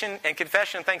supplication and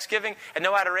confession and thanksgiving and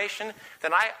no adoration,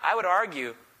 then I would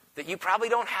argue that you probably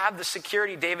don't have the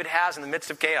security David has in the midst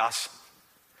of chaos.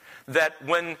 That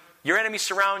when your enemies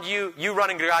surround you, you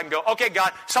running to God and go, okay,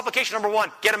 God, supplication number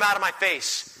 1, get him out of my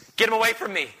face. Get him away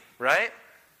from me, right?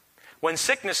 When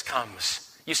sickness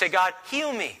comes, you say, God,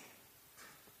 heal me.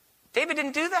 David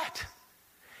didn't do that.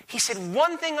 He said,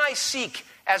 one thing I seek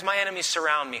as my enemies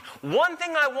surround me. One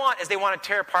thing I want as they want to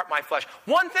tear apart my flesh.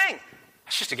 One thing.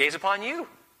 That's just to gaze upon you.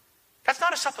 That's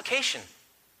not a supplication.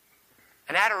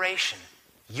 An adoration.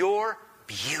 Your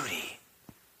beauty.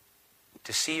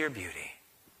 To see your beauty.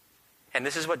 And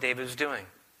this is what David was doing.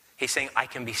 He's saying, I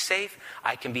can be safe,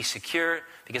 I can be secure,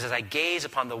 because as I gaze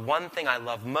upon the one thing I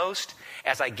love most,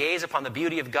 as I gaze upon the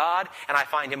beauty of God, and I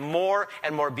find him more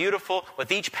and more beautiful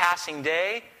with each passing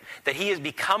day, that he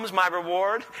becomes my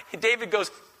reward. David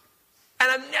goes, and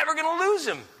I'm never going to lose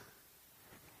him.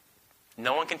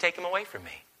 No one can take him away from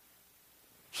me.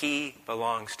 He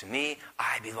belongs to me,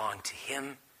 I belong to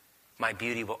him. My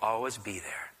beauty will always be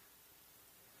there.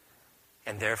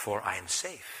 And therefore I am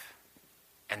safe.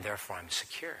 And therefore I'm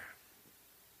secure.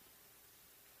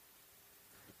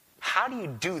 How do you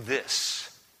do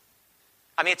this?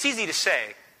 It's easy to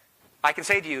say. I can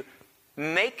say to you,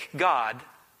 make God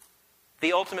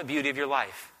the ultimate beauty of your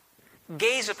life.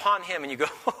 Gaze upon him and you go,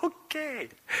 okay.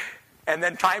 And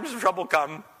then times of trouble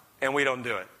come and we don't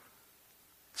do it.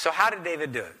 So how did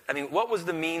David do it? What was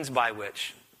the means by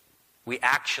which we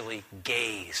actually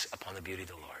gaze upon the beauty of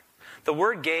the Lord? The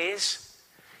word gaze,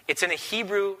 it's in a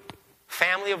Hebrew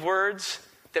family of words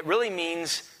that really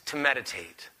means to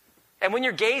meditate. And when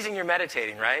you're gazing, you're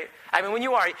meditating, right? When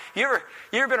you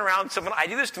ever been around someone, I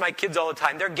do this to my kids all the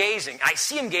time. They're gazing. I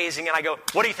see them gazing and I go,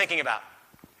 what are you thinking about?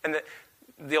 And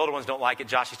the older ones don't like it.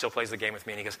 Josh, he still plays the game with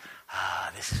me and he goes,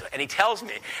 this is, and he tells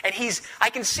me. And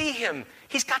I can see him.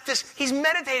 He's got this, he's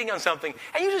meditating on something.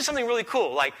 And usually something really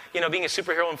cool, like, being a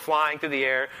superhero and flying through the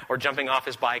air or jumping off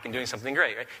his bike and doing something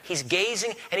great, right? He's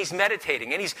gazing and he's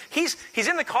meditating. And he's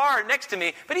in the car next to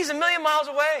me, but he's a million miles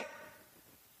away.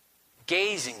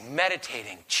 Gazing,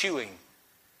 meditating, chewing.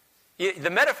 The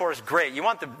metaphor is great. You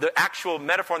want the actual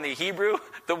metaphor in the Hebrew?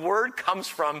 The word comes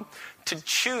from to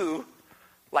chew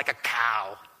like a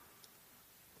cow.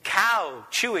 Cow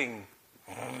chewing,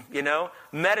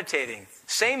 meditating.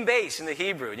 Same base in the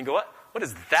Hebrew. And you go, what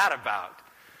is that about?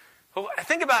 Well,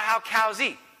 think about how cows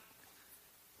eat.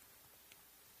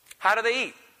 How do they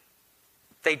eat?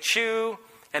 They chew,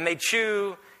 and they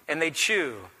chew, and they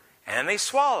chew, and then they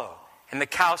swallow. And the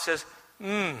cow says,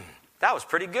 that was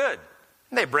pretty good.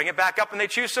 And they bring it back up and they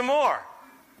chew some more.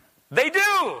 They do.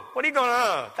 What are you going,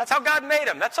 That's how God made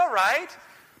them. That's all right.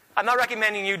 I'm not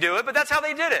recommending you do it, but that's how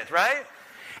they did it, right?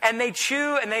 And they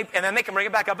chew, and then they can bring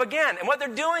it back up again. And what they're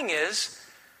doing is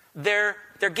they're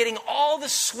getting all the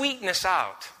sweetness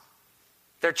out.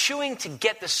 They're chewing to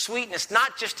get the sweetness,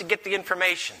 not just to get the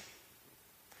information.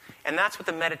 And that's what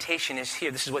the meditation is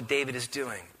here. This is what David is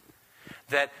doing.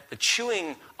 That the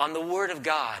chewing on the Word of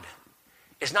God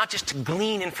is not just to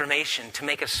glean information to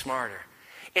make us smarter.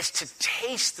 It's to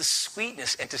taste the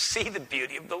sweetness and to see the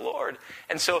beauty of the Lord.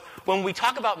 And so when we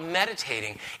talk about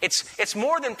meditating, it's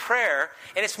more than prayer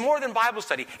and it's more than Bible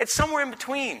study. It's somewhere in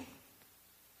between.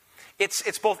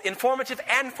 It's both informative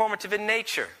and formative in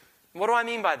nature. What do I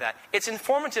mean by that? It's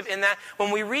informative in that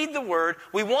when we read the Word,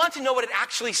 we want to know what it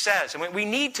actually says. And we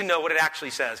need to know what it actually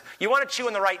says. You want to chew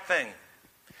on the right thing.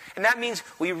 And that means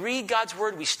we read God's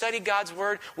Word, we study God's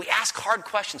Word, we ask hard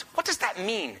questions. What does that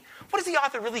mean? What is the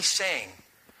author really saying?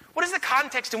 What is the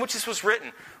context in which this was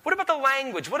written? What about the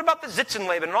language? What about the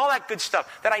Sitzenleben and all that good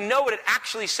stuff? That I know what it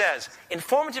actually says.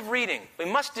 Informative reading. We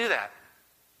must do that.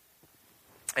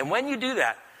 And when you do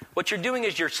that, what you're doing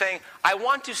is you're saying, I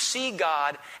want to see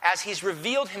God as He's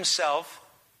revealed Himself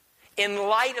in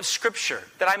light of Scripture,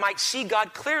 that I might see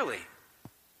God clearly.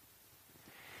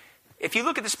 If you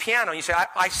look at this piano and you say,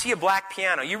 I see a black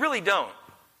piano, you really don't.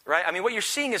 Right? I mean, what you're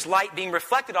seeing is light being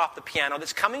reflected off the piano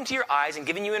that's coming to your eyes and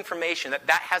giving you information that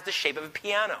has the shape of a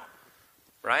piano.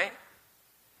 Right?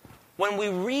 When we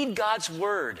read God's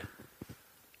Word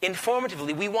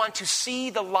informatively, we want to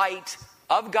see the light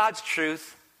of God's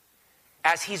truth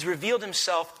as He's revealed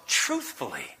Himself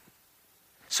truthfully.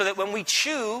 So that when we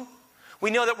chew,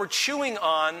 we know that we're chewing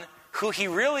on who He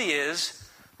really is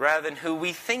rather than who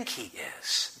we think He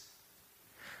is.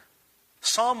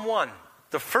 Psalm 1,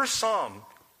 the first Psalm,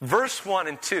 verse 1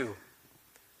 and 2.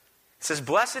 It says,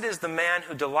 Blessed is the man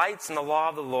who delights in the law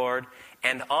of the Lord,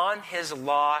 and on His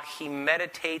law he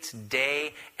meditates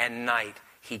day and night.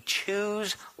 He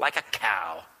chews like a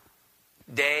cow,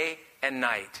 day and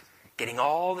night, getting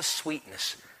all the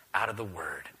sweetness out of the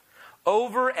Word.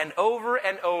 Over and over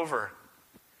and over.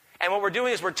 And what we're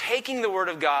doing is we're taking the Word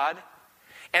of God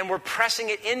and we're pressing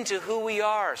it into who we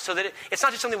are, so that it's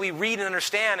not just something we read and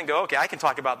understand and go, okay, I can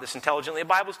talk about this intelligently in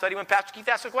Bible study when Pastor Keith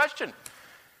asks a question.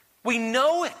 We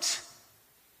know it,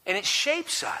 and it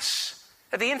shapes us.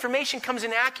 That the information comes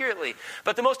in accurately.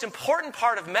 But the most important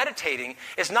part of meditating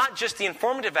is not just the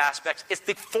informative aspects, it's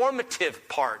the formative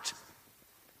part.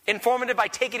 Informative, I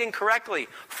take it in correctly.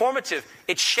 Formative,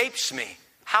 it shapes me.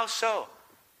 How so?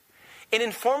 In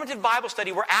informative Bible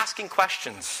study, we're asking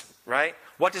questions, right?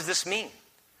 What does this mean?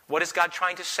 What is God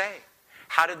trying to say?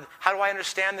 How do I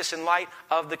understand this in light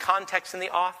of the context and the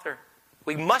author?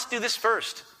 We must do this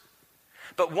first.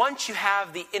 But once you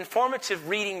have the informative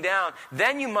reading down,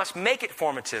 then you must make it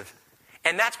formative.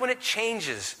 And that's when it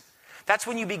changes. That's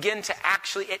when you begin to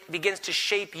it begins to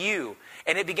shape you.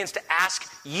 And it begins to ask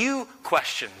you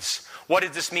questions. What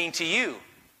does this mean to you,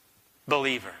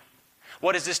 believer?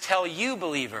 What does this tell you,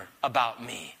 believer, about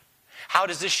me? How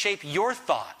does this shape your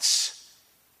thoughts?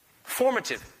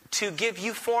 Formative. To give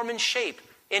you form and shape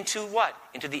into what?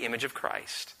 Into the image of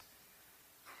Christ.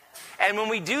 And when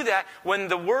we do that, when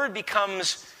the Word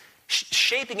becomes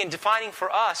shaping and defining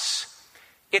for us,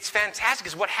 it's fantastic,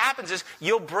 because what happens is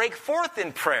you'll break forth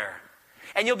in prayer.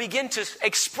 And you'll begin to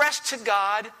express to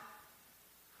God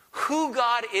who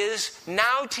God is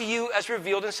now to you as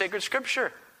revealed in sacred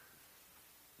Scripture.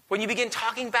 When you begin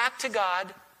talking back to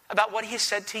God about what He has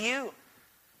said to you.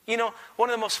 You know, one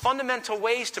of the most fundamental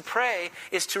ways to pray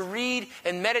is to read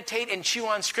and meditate and chew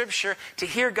on Scripture, to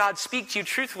hear God speak to you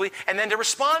truthfully, and then to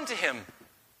respond to Him.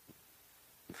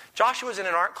 Joshua's in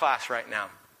an art class right now.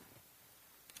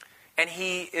 And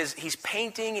he's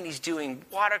painting and he's doing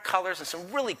watercolors and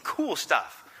some really cool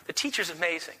stuff. The teacher's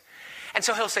amazing. And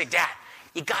so he'll say, Dad,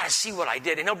 you got to see what I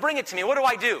did. And he'll bring it to me. What do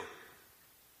I do?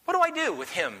 What do I do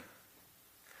with him?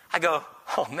 I go,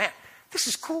 oh man, this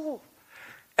is cool.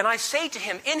 And I say to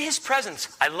him in his presence,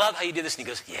 I love how you did this. And he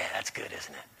goes, yeah, that's good,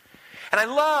 isn't it? And I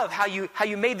love how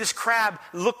you made this crab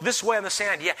look this way on the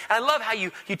sand. Yeah. And I love how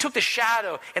you took the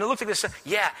shadow and it looked like this.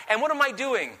 Yeah. And what am I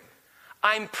doing?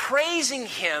 I'm praising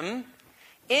him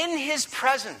in his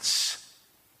presence.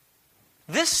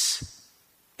 This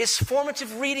is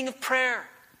formative reading of prayer.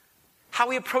 How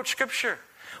we approach Scripture.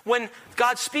 When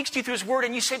God speaks to you through His Word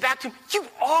and you say back to Him, you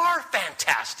are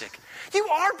fantastic. You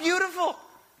are beautiful.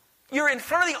 You're in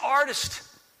front of the artist,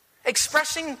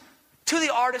 expressing to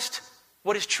the artist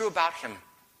what is true about him.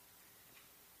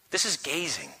 This is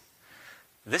gazing.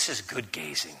 This is good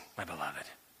gazing, my beloved.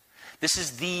 This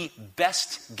is the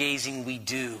best gazing we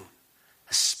do,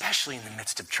 especially in the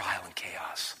midst of trial and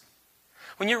chaos.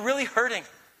 When you're really hurting,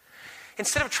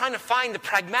 instead of trying to find the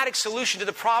pragmatic solution to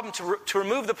the problem, to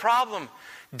remove the problem,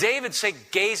 David said,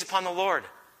 gaze upon the Lord.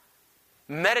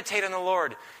 Meditate on the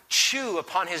Lord. Chew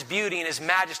upon his beauty and his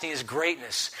majesty and his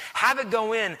greatness. Have it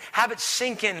go in. Have it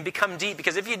sink in and become deep.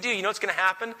 Because if you do, you know what's going to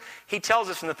happen? He tells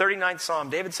us in the 39th Psalm,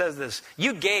 David says this,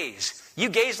 you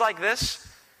gaze like this.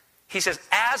 He says,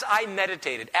 as I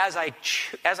meditated, as I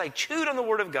chewed on the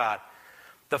word of God,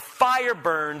 the fire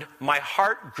burned, my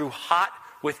heart grew hot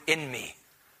within me.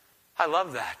 I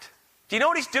love that. Do you know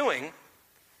what he's doing?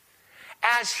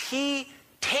 As he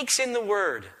takes in the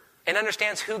word and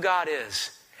understands who God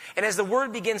is, and as the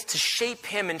word begins to shape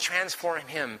him and transform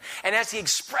him, and as he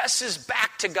expresses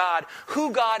back to God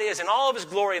who God is and all of his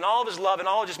glory and all of his love and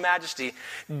all of his majesty,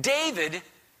 David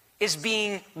is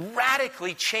being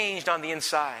radically changed on the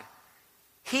inside.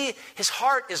 His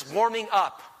heart is warming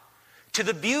up to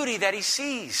the beauty that he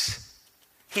sees.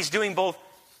 He's doing both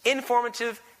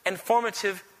informative and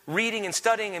formative reading and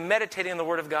studying and meditating on the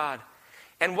Word of God.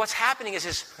 And what's happening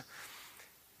is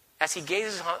as he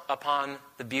gazes upon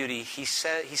the beauty, he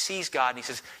sees God and he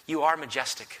says, you are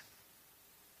majestic.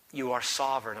 You are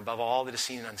sovereign above all that is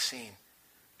seen and unseen.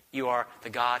 You are the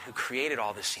God who created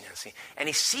all this seen and unseen. And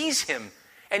he sees him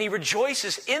and he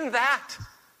rejoices in that.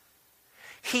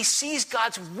 He sees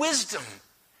God's wisdom.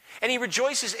 And he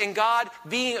rejoices in God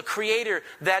being a creator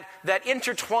that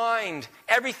intertwined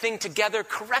everything together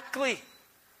correctly.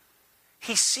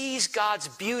 He sees God's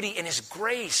beauty in his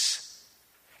grace.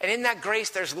 And in that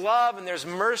grace, there's love and there's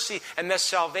mercy and there's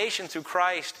salvation through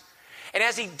Christ. And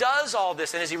as he does all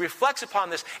this and as he reflects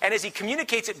upon this and as he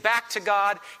communicates it back to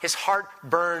God, his heart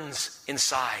burns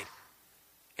inside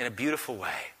in a beautiful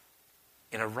way,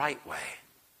 in a right way.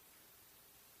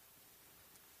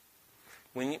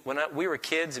 When we were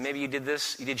kids, and maybe you did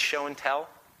this, you did show and tell.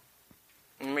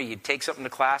 Remember, you'd take something to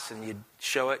class and you'd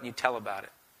show it and you'd tell about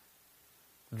it.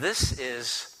 This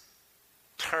is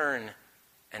turn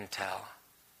and tell.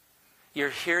 You're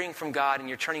hearing from God and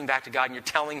you're turning back to God and you're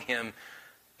telling him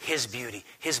his beauty,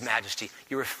 his majesty.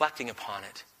 You're reflecting upon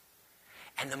it.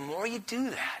 And the more you do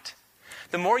that,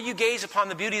 the more you gaze upon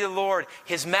the beauty of the Lord,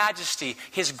 his majesty,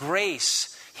 his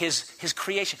grace, his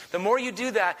creation. The more you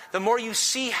do that, the more you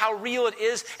see how real it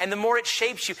is and the more it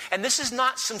shapes you. And this is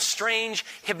not some strange,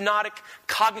 hypnotic,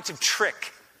 cognitive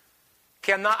trick.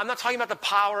 Okay, I'm not talking about the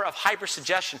power of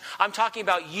hypersuggestion. I'm talking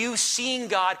about you seeing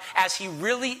God as he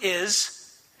really is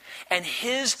and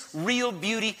his real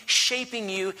beauty shaping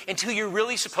you into who you're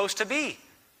really supposed to be.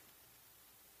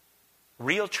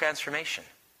 Real transformation.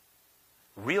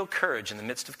 Real courage in the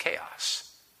midst of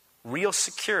chaos. Real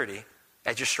security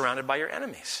as you're surrounded by your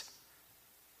enemies.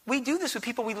 We do this with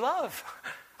people we love.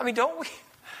 I mean, don't we?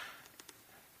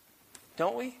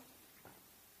 Don't we?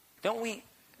 Don't we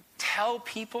tell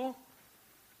people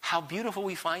how beautiful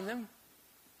we find them?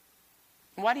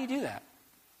 Why do you do that?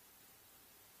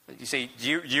 You say,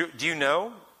 do you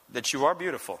know that you are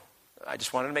beautiful? I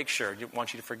just wanted to make sure. I didn't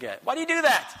want you to forget. Why do you do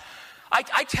that?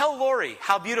 I tell Lori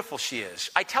how beautiful she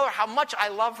is. I tell her how much I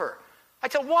love her. I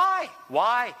tell, why?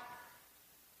 Why?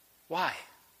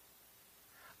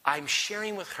 I'm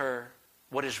sharing with her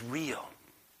what is real.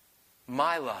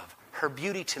 My love, her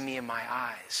beauty to me in my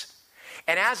eyes.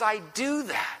 And as I do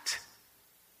that,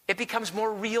 it becomes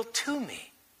more real to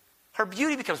me. Her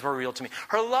beauty becomes more real to me.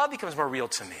 Her love becomes more real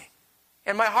to me.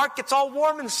 And my heart gets all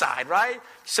warm inside, right?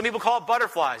 Some people call it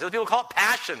butterflies. Other people call it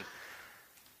passion.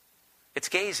 It's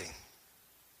gazing.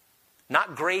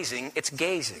 Not grazing, it's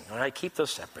gazing. All right, keep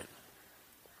those separate.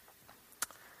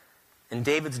 And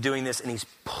David's doing this and he's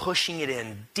pushing it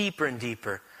in deeper and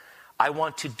deeper. I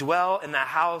want to dwell in the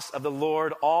house of the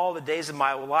Lord all the days of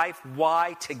my life.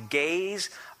 Why? To gaze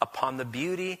upon the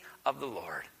beauty of the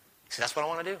Lord. See, that's what I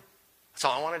want to do. That's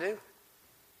all I want to do.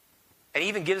 And he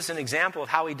even gives us an example of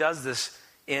how he does this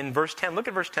in verse 10. Look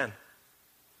at verse 10.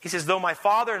 He says, though my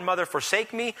father and mother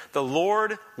forsake me, the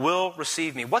Lord will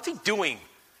receive me. What's he doing?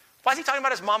 Why is he talking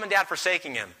about his mom and dad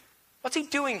forsaking him? What's he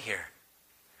doing here?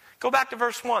 Go back to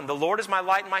verse 1. The Lord is my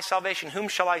light and my salvation. Whom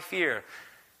shall I fear?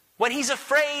 When he's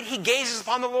afraid, he gazes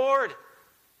upon the Lord.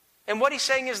 And what he's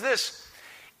saying is this.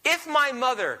 If my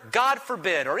mother, God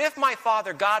forbid, or if my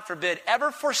father, God forbid,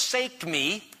 ever forsake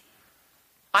me,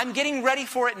 I'm getting ready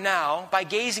for it now by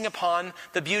gazing upon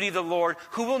the beauty of the Lord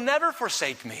who will never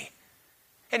forsake me.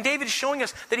 And David is showing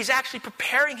us that he's actually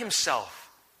preparing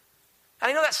himself. And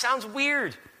I know that sounds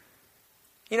weird.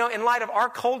 You know, in light of our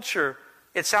culture,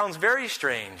 it sounds very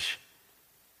strange.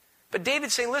 But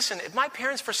David's saying, listen, if my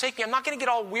parents forsake me, I'm not going to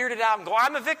get all weirded out and go,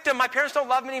 I'm a victim, my parents don't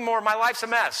love me anymore, my life's a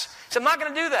mess. He said, I'm not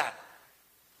going to do that.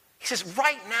 He says,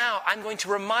 right now, I'm going to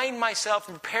remind myself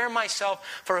and prepare myself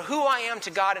for who I am to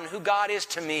God and who God is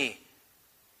to me.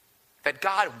 That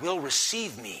God will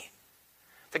receive me.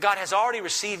 That God has already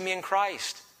received me in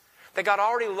Christ. That God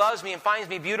already loves me and finds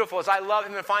me beautiful as I love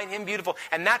Him and find Him beautiful.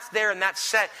 And that's there and that's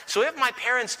set. So if my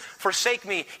parents forsake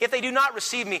me, if they do not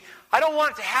receive me, I don't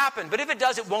want it to happen. But if it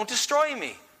does, it won't destroy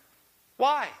me.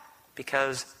 Why?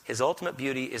 Because His ultimate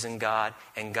beauty is in God,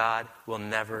 and God will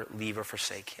never leave or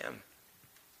forsake him.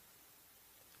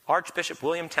 Archbishop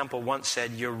William Temple once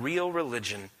said, your real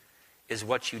religion is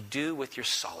what you do with your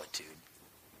solitude.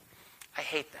 I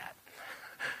hate that.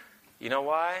 You know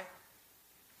why?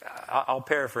 I'll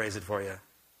paraphrase it for you.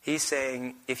 He's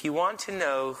saying, if you want to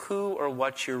know who or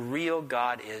what your real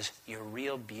God is, your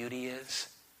real beauty is,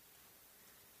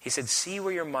 he said, see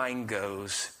where your mind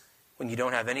goes when you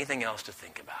don't have anything else to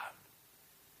think about.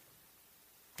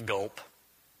 Gulp.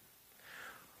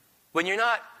 When you're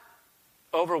not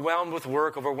overwhelmed with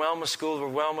work, overwhelmed with school,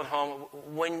 overwhelmed with home,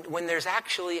 when there's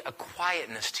actually a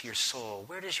quietness to your soul,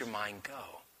 where does your mind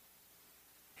go?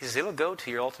 He says, it'll go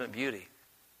to your ultimate beauty.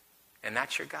 And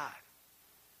that's your God.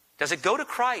 Does it go to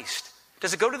Christ?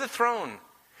 Does it go to the throne?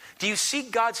 Do you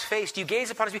seek God's face? Do you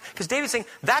gaze upon His beauty? Because David's saying,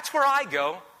 that's where I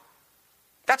go.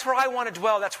 That's where I want to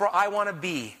dwell. That's where I want to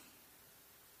be.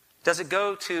 Does it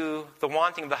go to the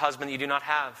wanting of the husband that you do not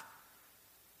have?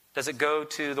 Does it go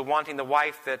to the wanting the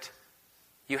wife that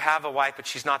you have a wife, but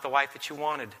she's not the wife that you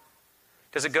wanted?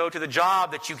 Does it go to the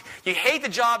job that you hate the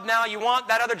job now, you want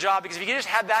that other job, because if you just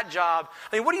had that job,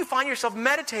 what do you find yourself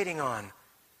meditating on?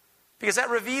 Because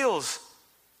that reveals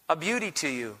a beauty to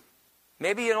you,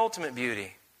 maybe an ultimate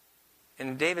beauty.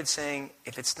 And David's saying,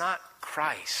 if it's not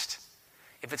Christ,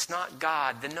 if it's not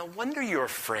God, then no wonder you're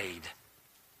afraid.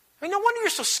 No wonder you're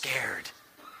so scared.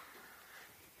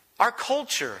 Our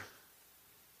culture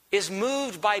is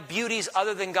moved by beauties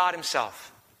other than God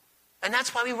Himself. And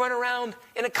that's why we run around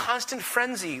in a constant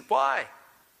frenzy. Why?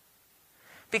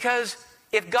 Because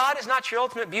if God is not your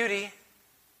ultimate beauty,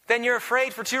 then you're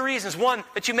afraid for two reasons. One,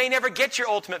 that you may never get your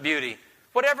ultimate beauty.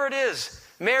 Whatever it is.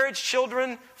 Marriage,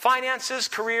 children, finances,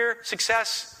 career,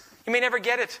 success. You may never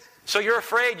get it. So you're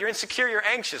afraid, you're insecure, you're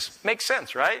anxious. Makes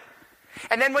sense, right?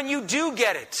 And then when you do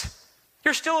get it,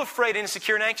 you're still afraid,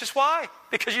 insecure, and anxious. Why?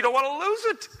 Because you don't want to lose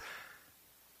it.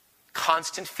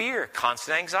 Constant fear,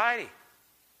 constant anxiety.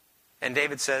 And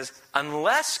David says,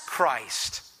 unless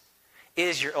Christ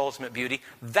is your ultimate beauty,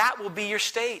 that will be your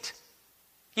state.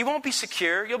 You won't be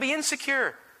secure, you'll be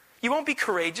insecure. You won't be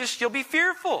courageous, you'll be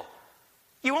fearful.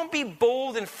 You won't be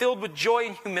bold and filled with joy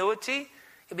and humility.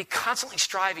 You'll be constantly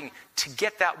striving to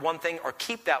get that one thing or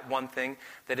keep that one thing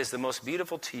that is the most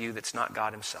beautiful to you that's not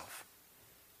God Himself.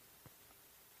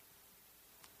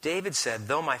 David said,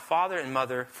 though my father and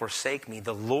mother forsake me,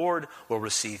 the Lord will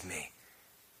receive me.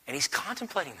 And he's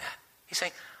contemplating that. He's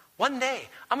saying, one day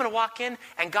I'm going to walk in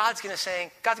and God's going to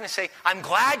say, I'm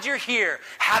glad you're here.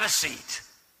 Have a seat.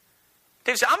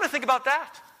 David said, I'm going to think about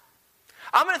that.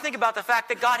 I'm going to think about the fact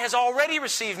that God has already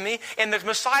received me in the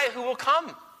Messiah who will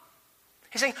come.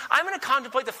 He's saying, I'm going to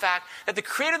contemplate the fact that the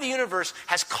Creator of the universe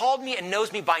has called me and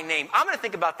knows me by name. I'm going to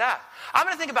think about that. I'm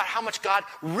going to think about how much God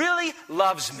really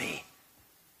loves me.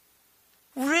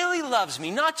 Really loves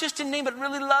me. Not just in name, but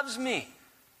really loves me.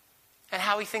 And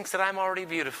how He thinks that I'm already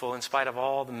beautiful in spite of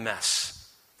all the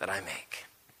mess that I make.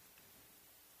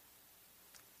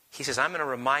 He says, I'm going to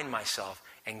remind myself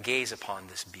and gaze upon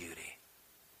this beauty.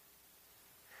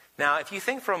 Now, if you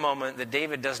think for a moment that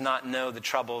David does not know the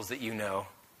troubles that you know,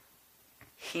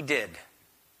 he did.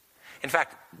 In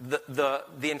fact,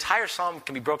 the entire psalm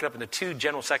can be broken up into two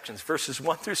general sections, verses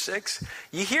 1 through 6.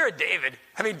 You hear David.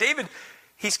 David,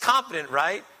 he's confident,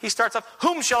 right? He starts off,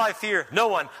 whom shall I fear? No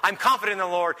one. I'm confident in the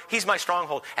Lord. He's my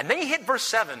stronghold. And then you hit verse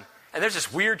 7, and there's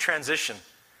this weird transition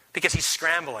because he's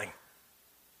scrambling.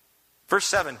 Verse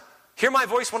 7, hear my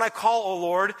voice when I call, O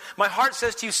Lord. My heart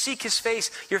says to you, seek His face.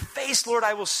 Your face, Lord,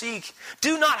 I will seek.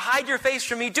 Do not hide your face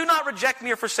from me. Do not reject me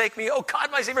or forsake me. Oh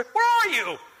God, my Savior, where are you?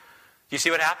 Do you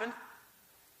see what happened?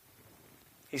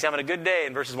 He's having a good day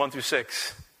in verses 1 through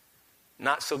 6.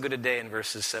 Not so good a day in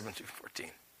verses 7 through 14.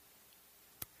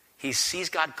 He sees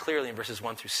God clearly in verses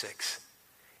 1 through 6.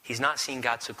 He's not seeing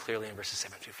God so clearly in verses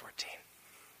 7 through 14.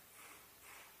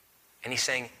 And he's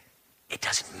saying, it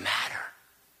doesn't matter.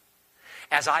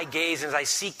 As I gaze, as I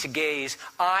seek to gaze,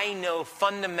 I know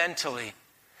fundamentally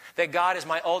that God is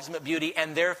my ultimate beauty,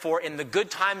 and therefore in the good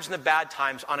times and the bad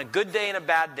times, on a good day and a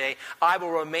bad day, I will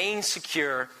remain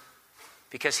secure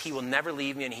because He will never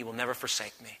leave me and He will never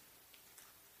forsake me.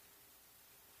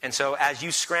 And so as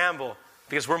you scramble,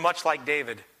 because we're much like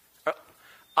David,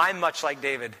 I'm much like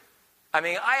David. I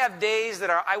mean, I have days that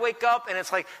I wake up and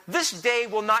it's like, this day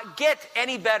will not get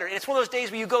any better. And it's one of those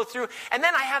days where you go through, and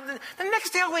then I have the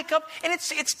next day I'll wake up and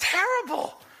it's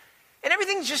terrible. And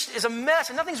everything just is a mess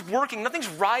and nothing's working, nothing's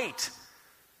right.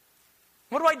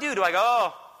 What do? Do I go,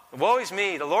 oh, woe is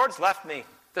me, the Lord's left me,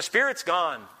 the Spirit's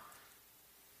gone.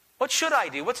 What should I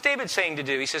do? What's David saying to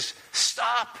do? He says,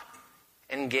 stop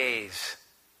and gaze.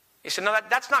 He said, no,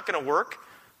 that's not going to work.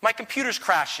 My computer's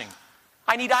crashing.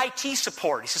 I need IT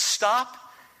support. He says, stop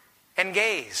and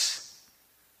gaze.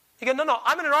 He goes, no,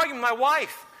 I'm in an argument with my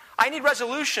wife. I need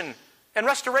resolution and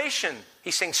restoration.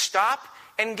 He's saying, stop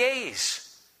and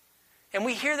gaze. And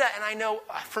we hear that, and I know,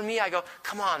 for me, I go,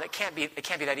 come on, it can't be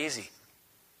that easy.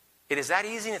 It is that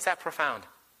easy and it's that profound.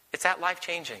 It's that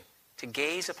life-changing to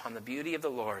gaze upon the beauty of the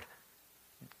Lord.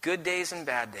 Good days and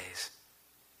bad days.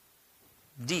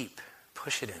 Deep.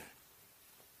 Push it in.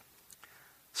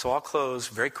 So I'll close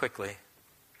very quickly.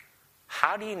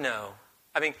 How do you know?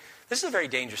 I mean, this is a very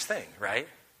dangerous thing, right?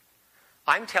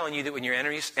 I'm telling you that when your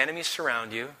enemies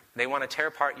surround you, they want to tear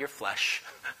apart your flesh,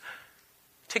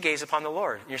 to gaze upon the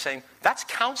Lord. And you're saying, that's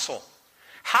counsel.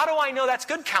 How do I know that's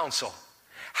good counsel?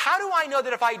 How do I know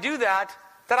that if I do that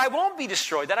I won't be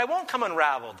destroyed, that I won't come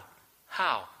unraveled?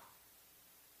 How?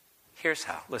 Here's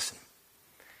how. Listen.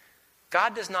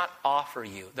 God does not offer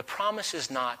you, the promise is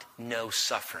not no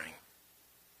suffering.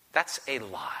 That's a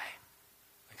lie.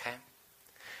 Okay?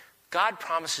 God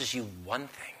promises you one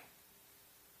thing.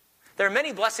 There are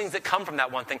many blessings that come from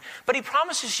that one thing, but he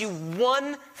promises you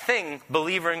one thing,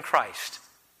 believer in Christ.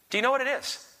 Do you know what it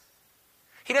is?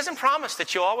 He doesn't promise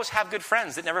that you'll always have good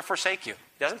friends that never forsake you.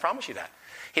 He doesn't promise you that.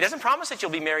 He doesn't promise that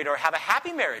you'll be married or have a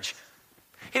happy marriage.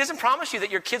 He doesn't promise you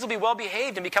that your kids will be well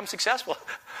behaved and become successful.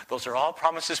 Those are all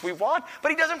promises we want,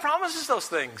 but he doesn't promise us those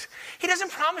things. He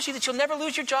doesn't promise you that you'll never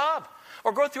lose your job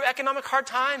or go through economic hard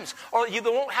times or you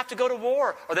won't have to go to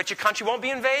war or that your country won't be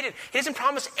invaded. He doesn't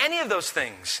promise any of those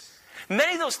things.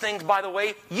 Many of those things, by the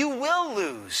way, you will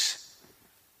lose.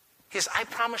 He says, I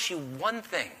promise you one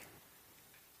thing.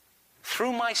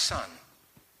 Through my Son,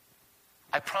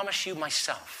 I promise you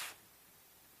myself.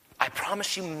 I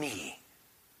promise you me.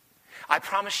 I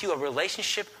promise you a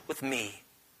relationship with me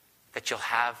that you'll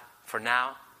have for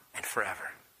now and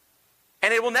forever.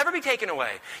 And it will never be taken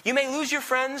away. You may lose your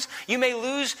friends, you may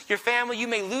lose your family, you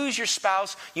may lose your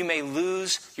spouse, you may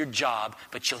lose your job,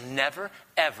 but you'll never,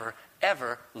 ever,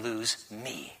 ever lose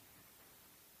me.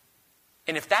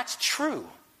 And if that's true,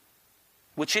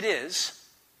 which it is,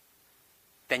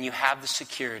 then you have the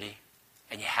security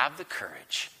and you have the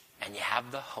courage and you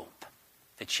have the hope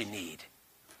that you need,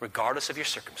 regardless of your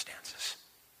circumstances,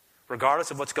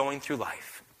 regardless of what's going through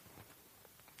life.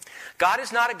 God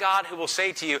is not a God who will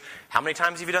say to you, how many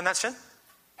times have you done that sin?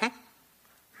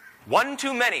 One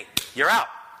too many. You're out.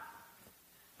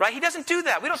 Right? He doesn't do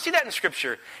that. We don't see that in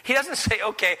Scripture. He doesn't say,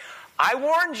 okay, I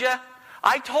warned you.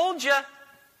 I told you.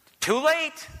 Too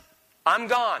late. I'm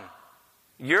gone.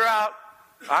 You're out.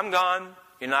 I'm gone.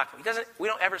 You're not. We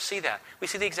don't ever see that. We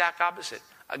see the exact opposite.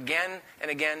 Again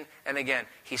and again and again.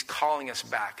 He's calling us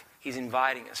back. He's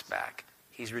inviting us back.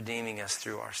 He's redeeming us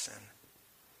through our sin.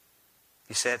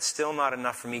 You say, it's still not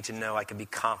enough for me to know I can be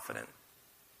confident.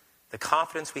 The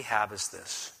confidence we have is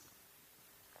this.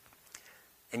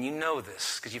 And you know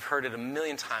this because you've heard it a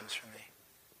million times from me.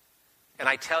 And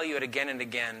I tell you it again and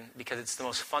again because it's the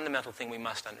most fundamental thing we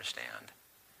must understand.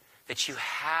 That you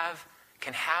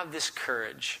can have this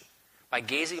courage by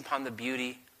gazing upon the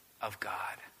beauty of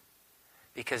God.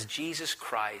 Because Jesus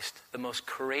Christ, the most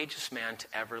courageous man to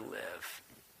ever live,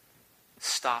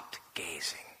 stopped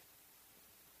gazing.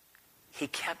 He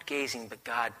kept gazing, but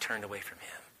God turned away from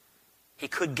him. He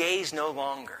could gaze no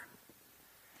longer.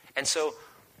 And so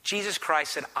Jesus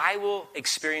Christ said, I will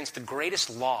experience the greatest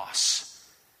loss.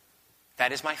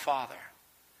 That is my Father.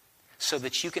 So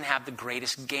that you can have the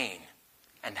greatest gain.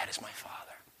 And that is my Father.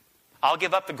 I'll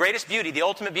give up the greatest beauty, the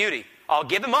ultimate beauty. I'll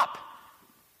give him up.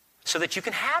 So that you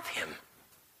can have him.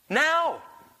 Now.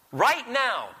 Right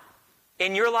now.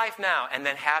 In your life now. And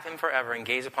then have him forever and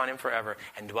gaze upon him forever.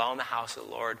 And dwell in the house of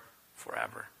the Lord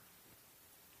forever.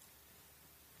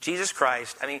 Jesus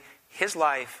Christ, his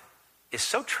life is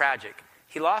so tragic.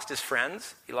 He lost his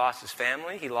friends, he lost his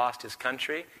family, he lost his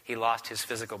country, he lost his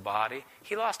physical body.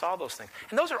 He lost all those things.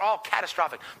 And those are all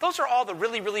catastrophic. Those are all the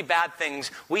really, really bad things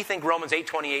we think Romans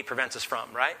 8:28 prevents us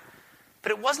from, right?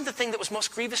 But it wasn't the thing that was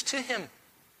most grievous to him.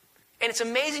 And it's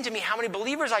amazing to me how many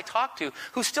believers I talk to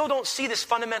who still don't see this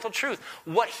fundamental truth.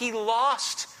 What he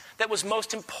lost that was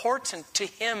most important to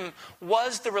him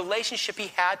was the relationship he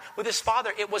had with his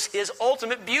Father. It was his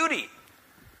ultimate beauty.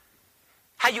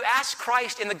 How you asked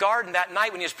Christ in the garden that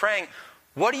night when he was praying,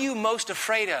 what are you most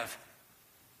afraid of?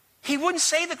 He wouldn't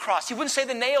say the cross. He wouldn't say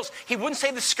the nails. He wouldn't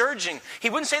say the scourging. He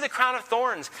wouldn't say the crown of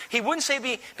thorns. He wouldn't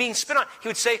say being spit on. He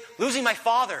would say, losing my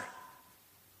father.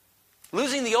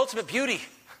 Losing the ultimate beauty.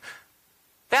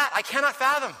 That I cannot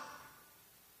fathom.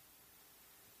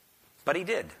 But he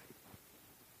did.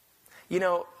 You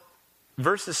know,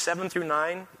 verses 7 through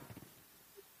 9,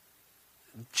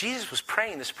 Jesus was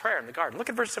praying this prayer in the garden. Look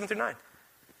at verses 7 through 9.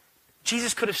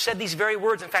 Jesus could have said these very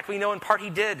words. In fact, we know in part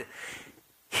he did.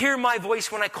 Hear my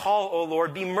voice when I call, O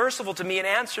Lord. Be merciful to me and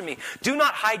answer me. Do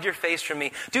not hide your face from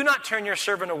me. Do not turn your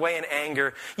servant away in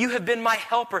anger. You have been my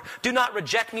helper. Do not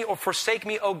reject me or forsake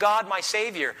me, O God, my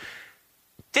Savior.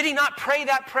 Did he not pray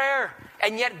that prayer?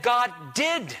 And yet God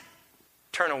did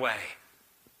turn away.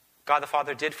 God the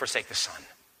Father did forsake the Son.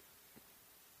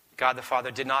 God the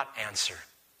Father did not answer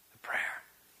the prayer.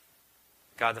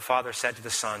 God the Father said to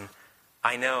the Son,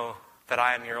 I know that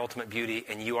I am your ultimate beauty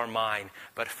and you are mine,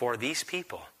 but for these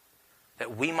people,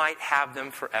 that we might have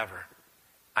them forever,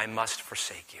 I must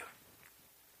forsake you.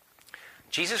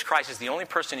 Jesus Christ is the only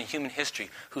person in human history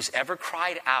who's ever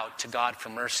cried out to God for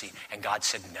mercy, and God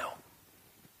said no.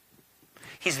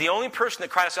 He's the only person that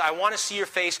cried out and said, I want to see your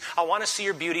face, I want to see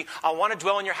your beauty, I want to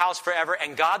dwell in your house forever,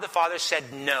 and God the Father said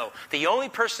no. The only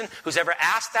person who's ever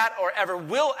asked that or ever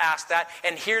will ask that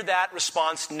and hear that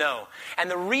response, no. And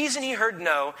the reason he heard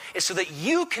no is so that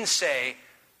you can say,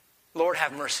 Lord,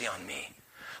 have mercy on me.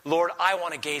 Lord, I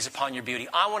want to gaze upon your beauty.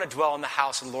 I want to dwell in the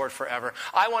house of the Lord forever.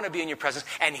 I want to be in your presence.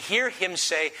 And hear him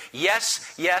say,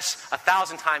 yes, yes,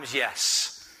 1,000 times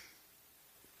yes.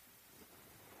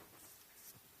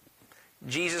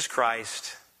 Jesus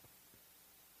Christ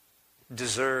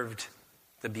deserved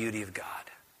the beauty of God.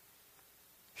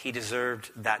 He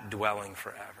deserved that dwelling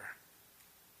forever.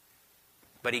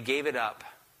 But he gave it up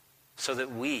so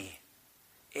that we,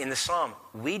 in the psalm,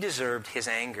 we deserved his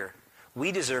anger.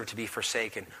 We deserve to be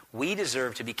forsaken. We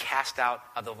deserve to be cast out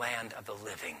of the land of the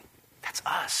living. That's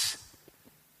us.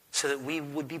 So that we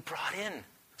would be brought in.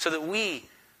 So that we,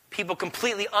 people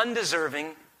completely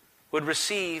undeserving, would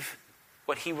receive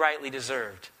what he rightly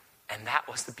deserved. And that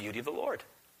was the beauty of the Lord.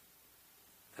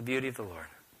 The beauty of the Lord.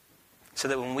 So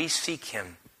that when we seek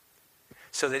him,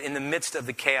 so that in the midst of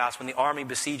the chaos, when the army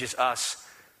besieges us,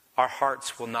 our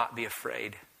hearts will not be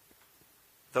afraid.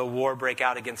 Though war break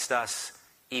out against us,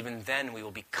 even then we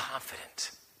will be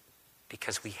confident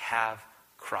because we have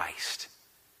Christ.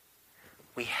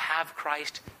 We have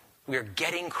Christ. We are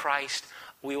getting Christ.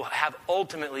 We will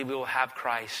have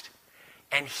Christ.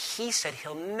 And he said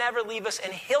he'll never leave us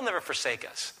and he'll never forsake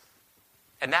us.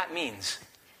 And that means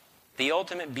the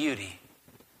ultimate beauty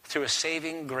through a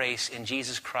saving grace in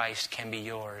Jesus Christ can be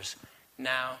yours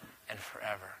now and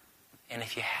forever. And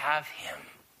if you have him,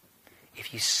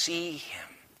 if you see him,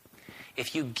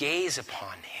 if you gaze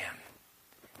upon him,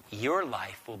 your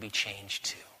life will be changed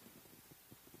too.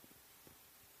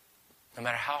 No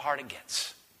matter how hard it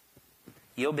gets,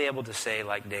 you'll be able to say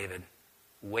like David,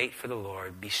 wait for the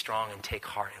Lord, be strong and take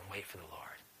heart and wait for the Lord.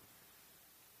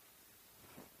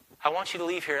 I want you to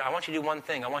leave here. I want you to do one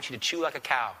thing. I want you to chew like a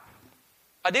cow.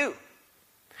 I do.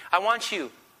 I want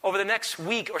you, over the next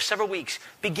week or several weeks,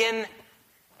 begin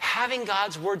having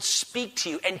God's word speak to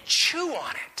you and chew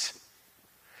on it.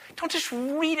 Don't just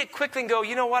read it quickly and go,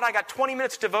 you know what, I got 20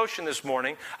 minutes devotion this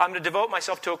morning. I'm going to devote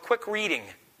myself to a quick reading.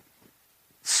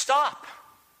 Stop.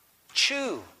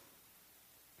 Chew.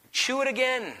 Chew it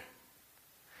again.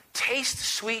 Taste the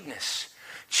sweetness.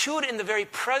 Chew it in the very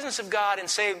presence of God and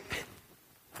say,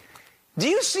 do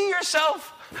you see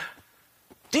yourself?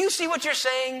 Do you see what you're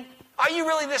saying? Are you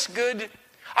really this good?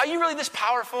 Are you really this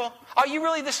powerful? Are you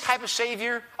really this type of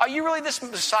Savior? Are you really this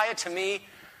Messiah to me?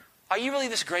 Are you really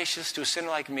this gracious to a sinner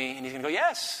like me? And he's going to go,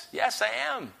 yes, yes, I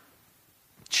am.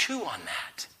 Chew on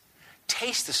that.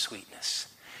 Taste the sweetness.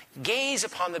 Gaze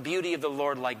upon the beauty of the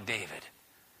Lord like David.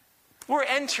 We're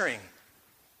entering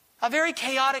a very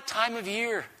chaotic time of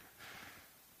year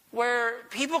where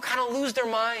people kind of lose their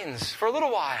minds for a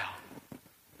little while.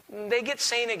 They get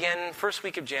sane again first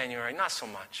week of January, not so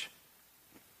much.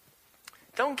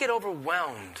 Don't get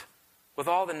overwhelmed with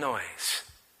all the noise.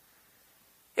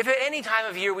 If at any time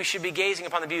of year we should be gazing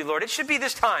upon the beauty of the Lord, it should be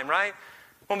this time, right?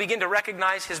 When we begin to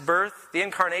recognize his birth, the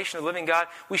incarnation of the living God,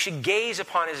 we should gaze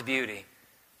upon his beauty.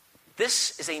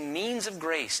 This is a means of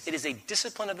grace. It is a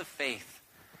discipline of the faith.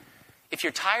 If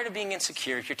you're tired of being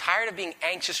insecure, if you're tired of being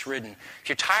anxious-ridden, if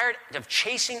you're tired of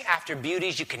chasing after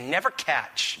beauties you can never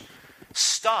catch,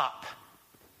 stop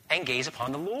and gaze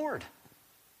upon the Lord.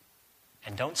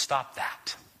 And don't stop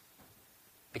that,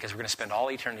 because we're going to spend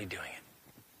all eternity doing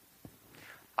it.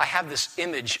 I have this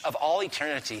image of all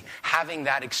eternity having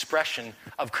that expression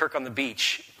of Kirk on the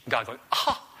beach. God going,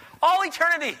 all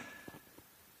eternity.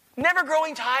 Never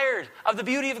growing tired of the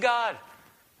beauty of God.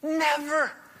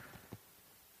 Never.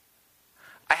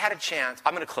 I had a chance.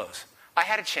 I'm going to close. I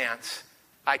had a chance.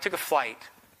 I took a flight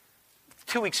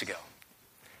 2 weeks ago.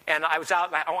 And I was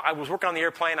out. I was working on the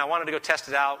airplane. I wanted to go test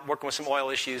it out, working with some oil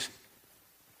issues.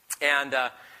 And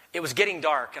it was getting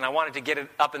dark, and I wanted to get it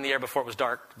up in the air before it was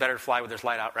dark. Better to fly with there's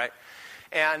light out, right?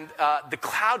 And the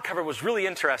cloud cover was really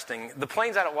interesting. The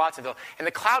plane's out at Watsonville, and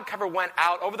the cloud cover went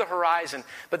out over the horizon.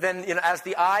 But then, as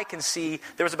the eye can see,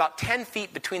 there was about 10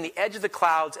 feet between the edge of the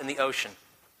clouds and the ocean.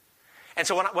 And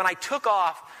so when I took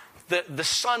off, the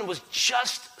sun was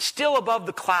just still above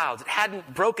the clouds. It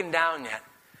hadn't broken down yet.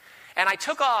 And I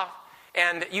took off,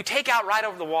 and you take out right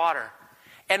over the water.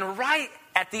 And right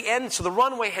at the end, so the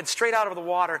runway head straight out over the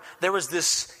water, there was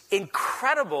this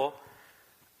incredible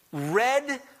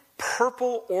red,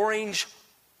 purple, orange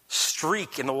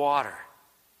streak in the water.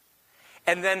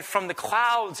 And then from the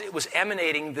clouds, it was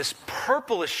emanating this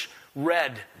purplish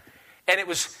red. And it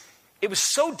was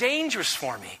so dangerous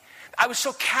for me. I was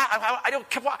so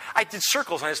I did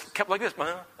circles, and I just kept like this,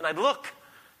 and I'd look.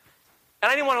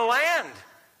 And I didn't want to land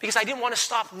because I didn't want to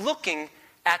stop looking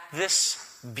at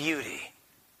this beauty.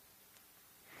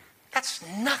 That's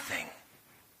nothing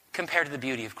compared to the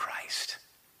beauty of Christ.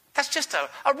 That's just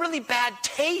a really bad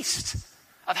taste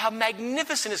of how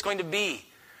magnificent it's going to be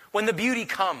when the beauty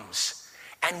comes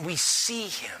and we see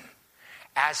him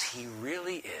as he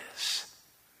really is.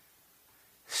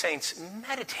 Saints,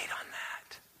 meditate on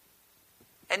that.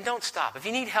 And don't stop. If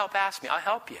you need help, ask me. I'll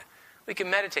help you. We can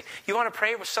meditate. You want to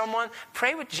pray with someone?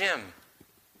 Pray with Jim.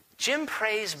 Jim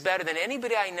prays better than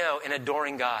anybody I know in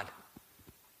adoring God.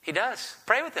 He does.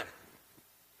 Pray with him.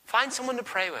 Find someone to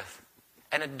pray with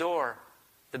and adore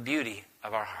the beauty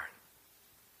of our heart.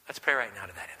 Let's pray right now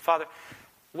to that end. Father,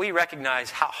 we recognize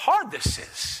how hard this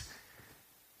is,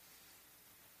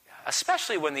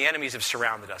 especially when the enemies have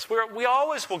surrounded us. We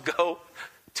always will go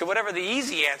to whatever the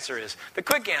easy answer is, the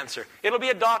quick answer. It'll be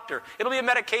a doctor. It'll be a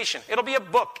medication. It'll be a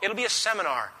book. It'll be a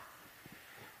seminar.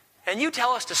 And you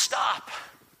tell us to stop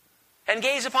and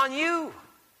gaze upon you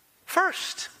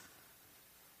first.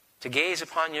 To gaze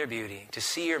upon your beauty, to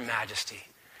see your majesty,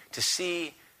 to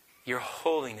see your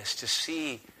holiness, to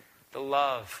see the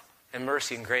love and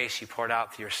mercy and grace you poured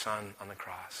out through your Son on the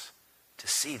cross. To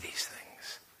see these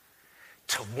things.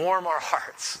 To warm our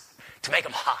hearts, to make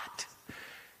them hot,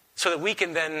 so that we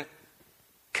can then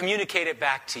communicate it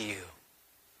back to you,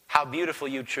 how beautiful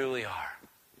you truly are.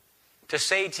 To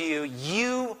say to you,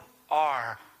 you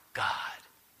are God.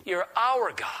 You're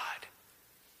our God.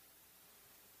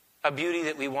 A beauty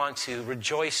that we want to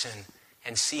rejoice in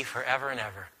and see forever and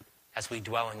ever as we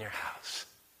dwell in your house.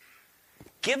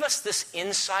 Give us this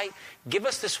insight. Give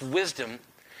us this wisdom.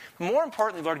 More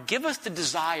importantly, Lord, give us the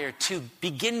desire to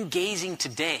begin gazing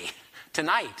today,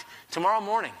 tonight, tomorrow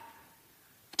morning.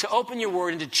 To open your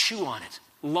word and to chew on it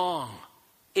long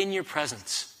in your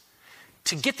presence.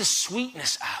 To get the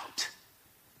sweetness out.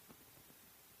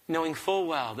 Knowing full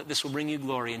well that this will bring you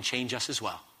glory and change us as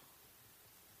well.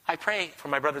 I pray for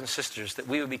my brothers and sisters that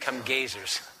we would become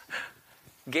gazers.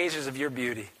 Gazers of your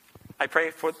beauty. I pray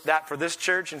for that for this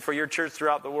church and for your church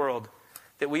throughout the world.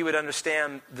 That we would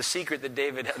understand the secret that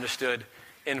David understood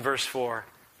in verse 4.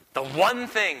 The one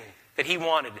thing that he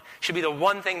wanted should be the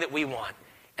one thing that we want.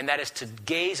 And that is to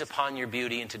gaze upon your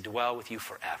beauty and to dwell with you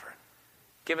forever.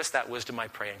 Give us that wisdom, I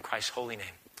pray, in Christ's holy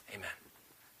name. Amen.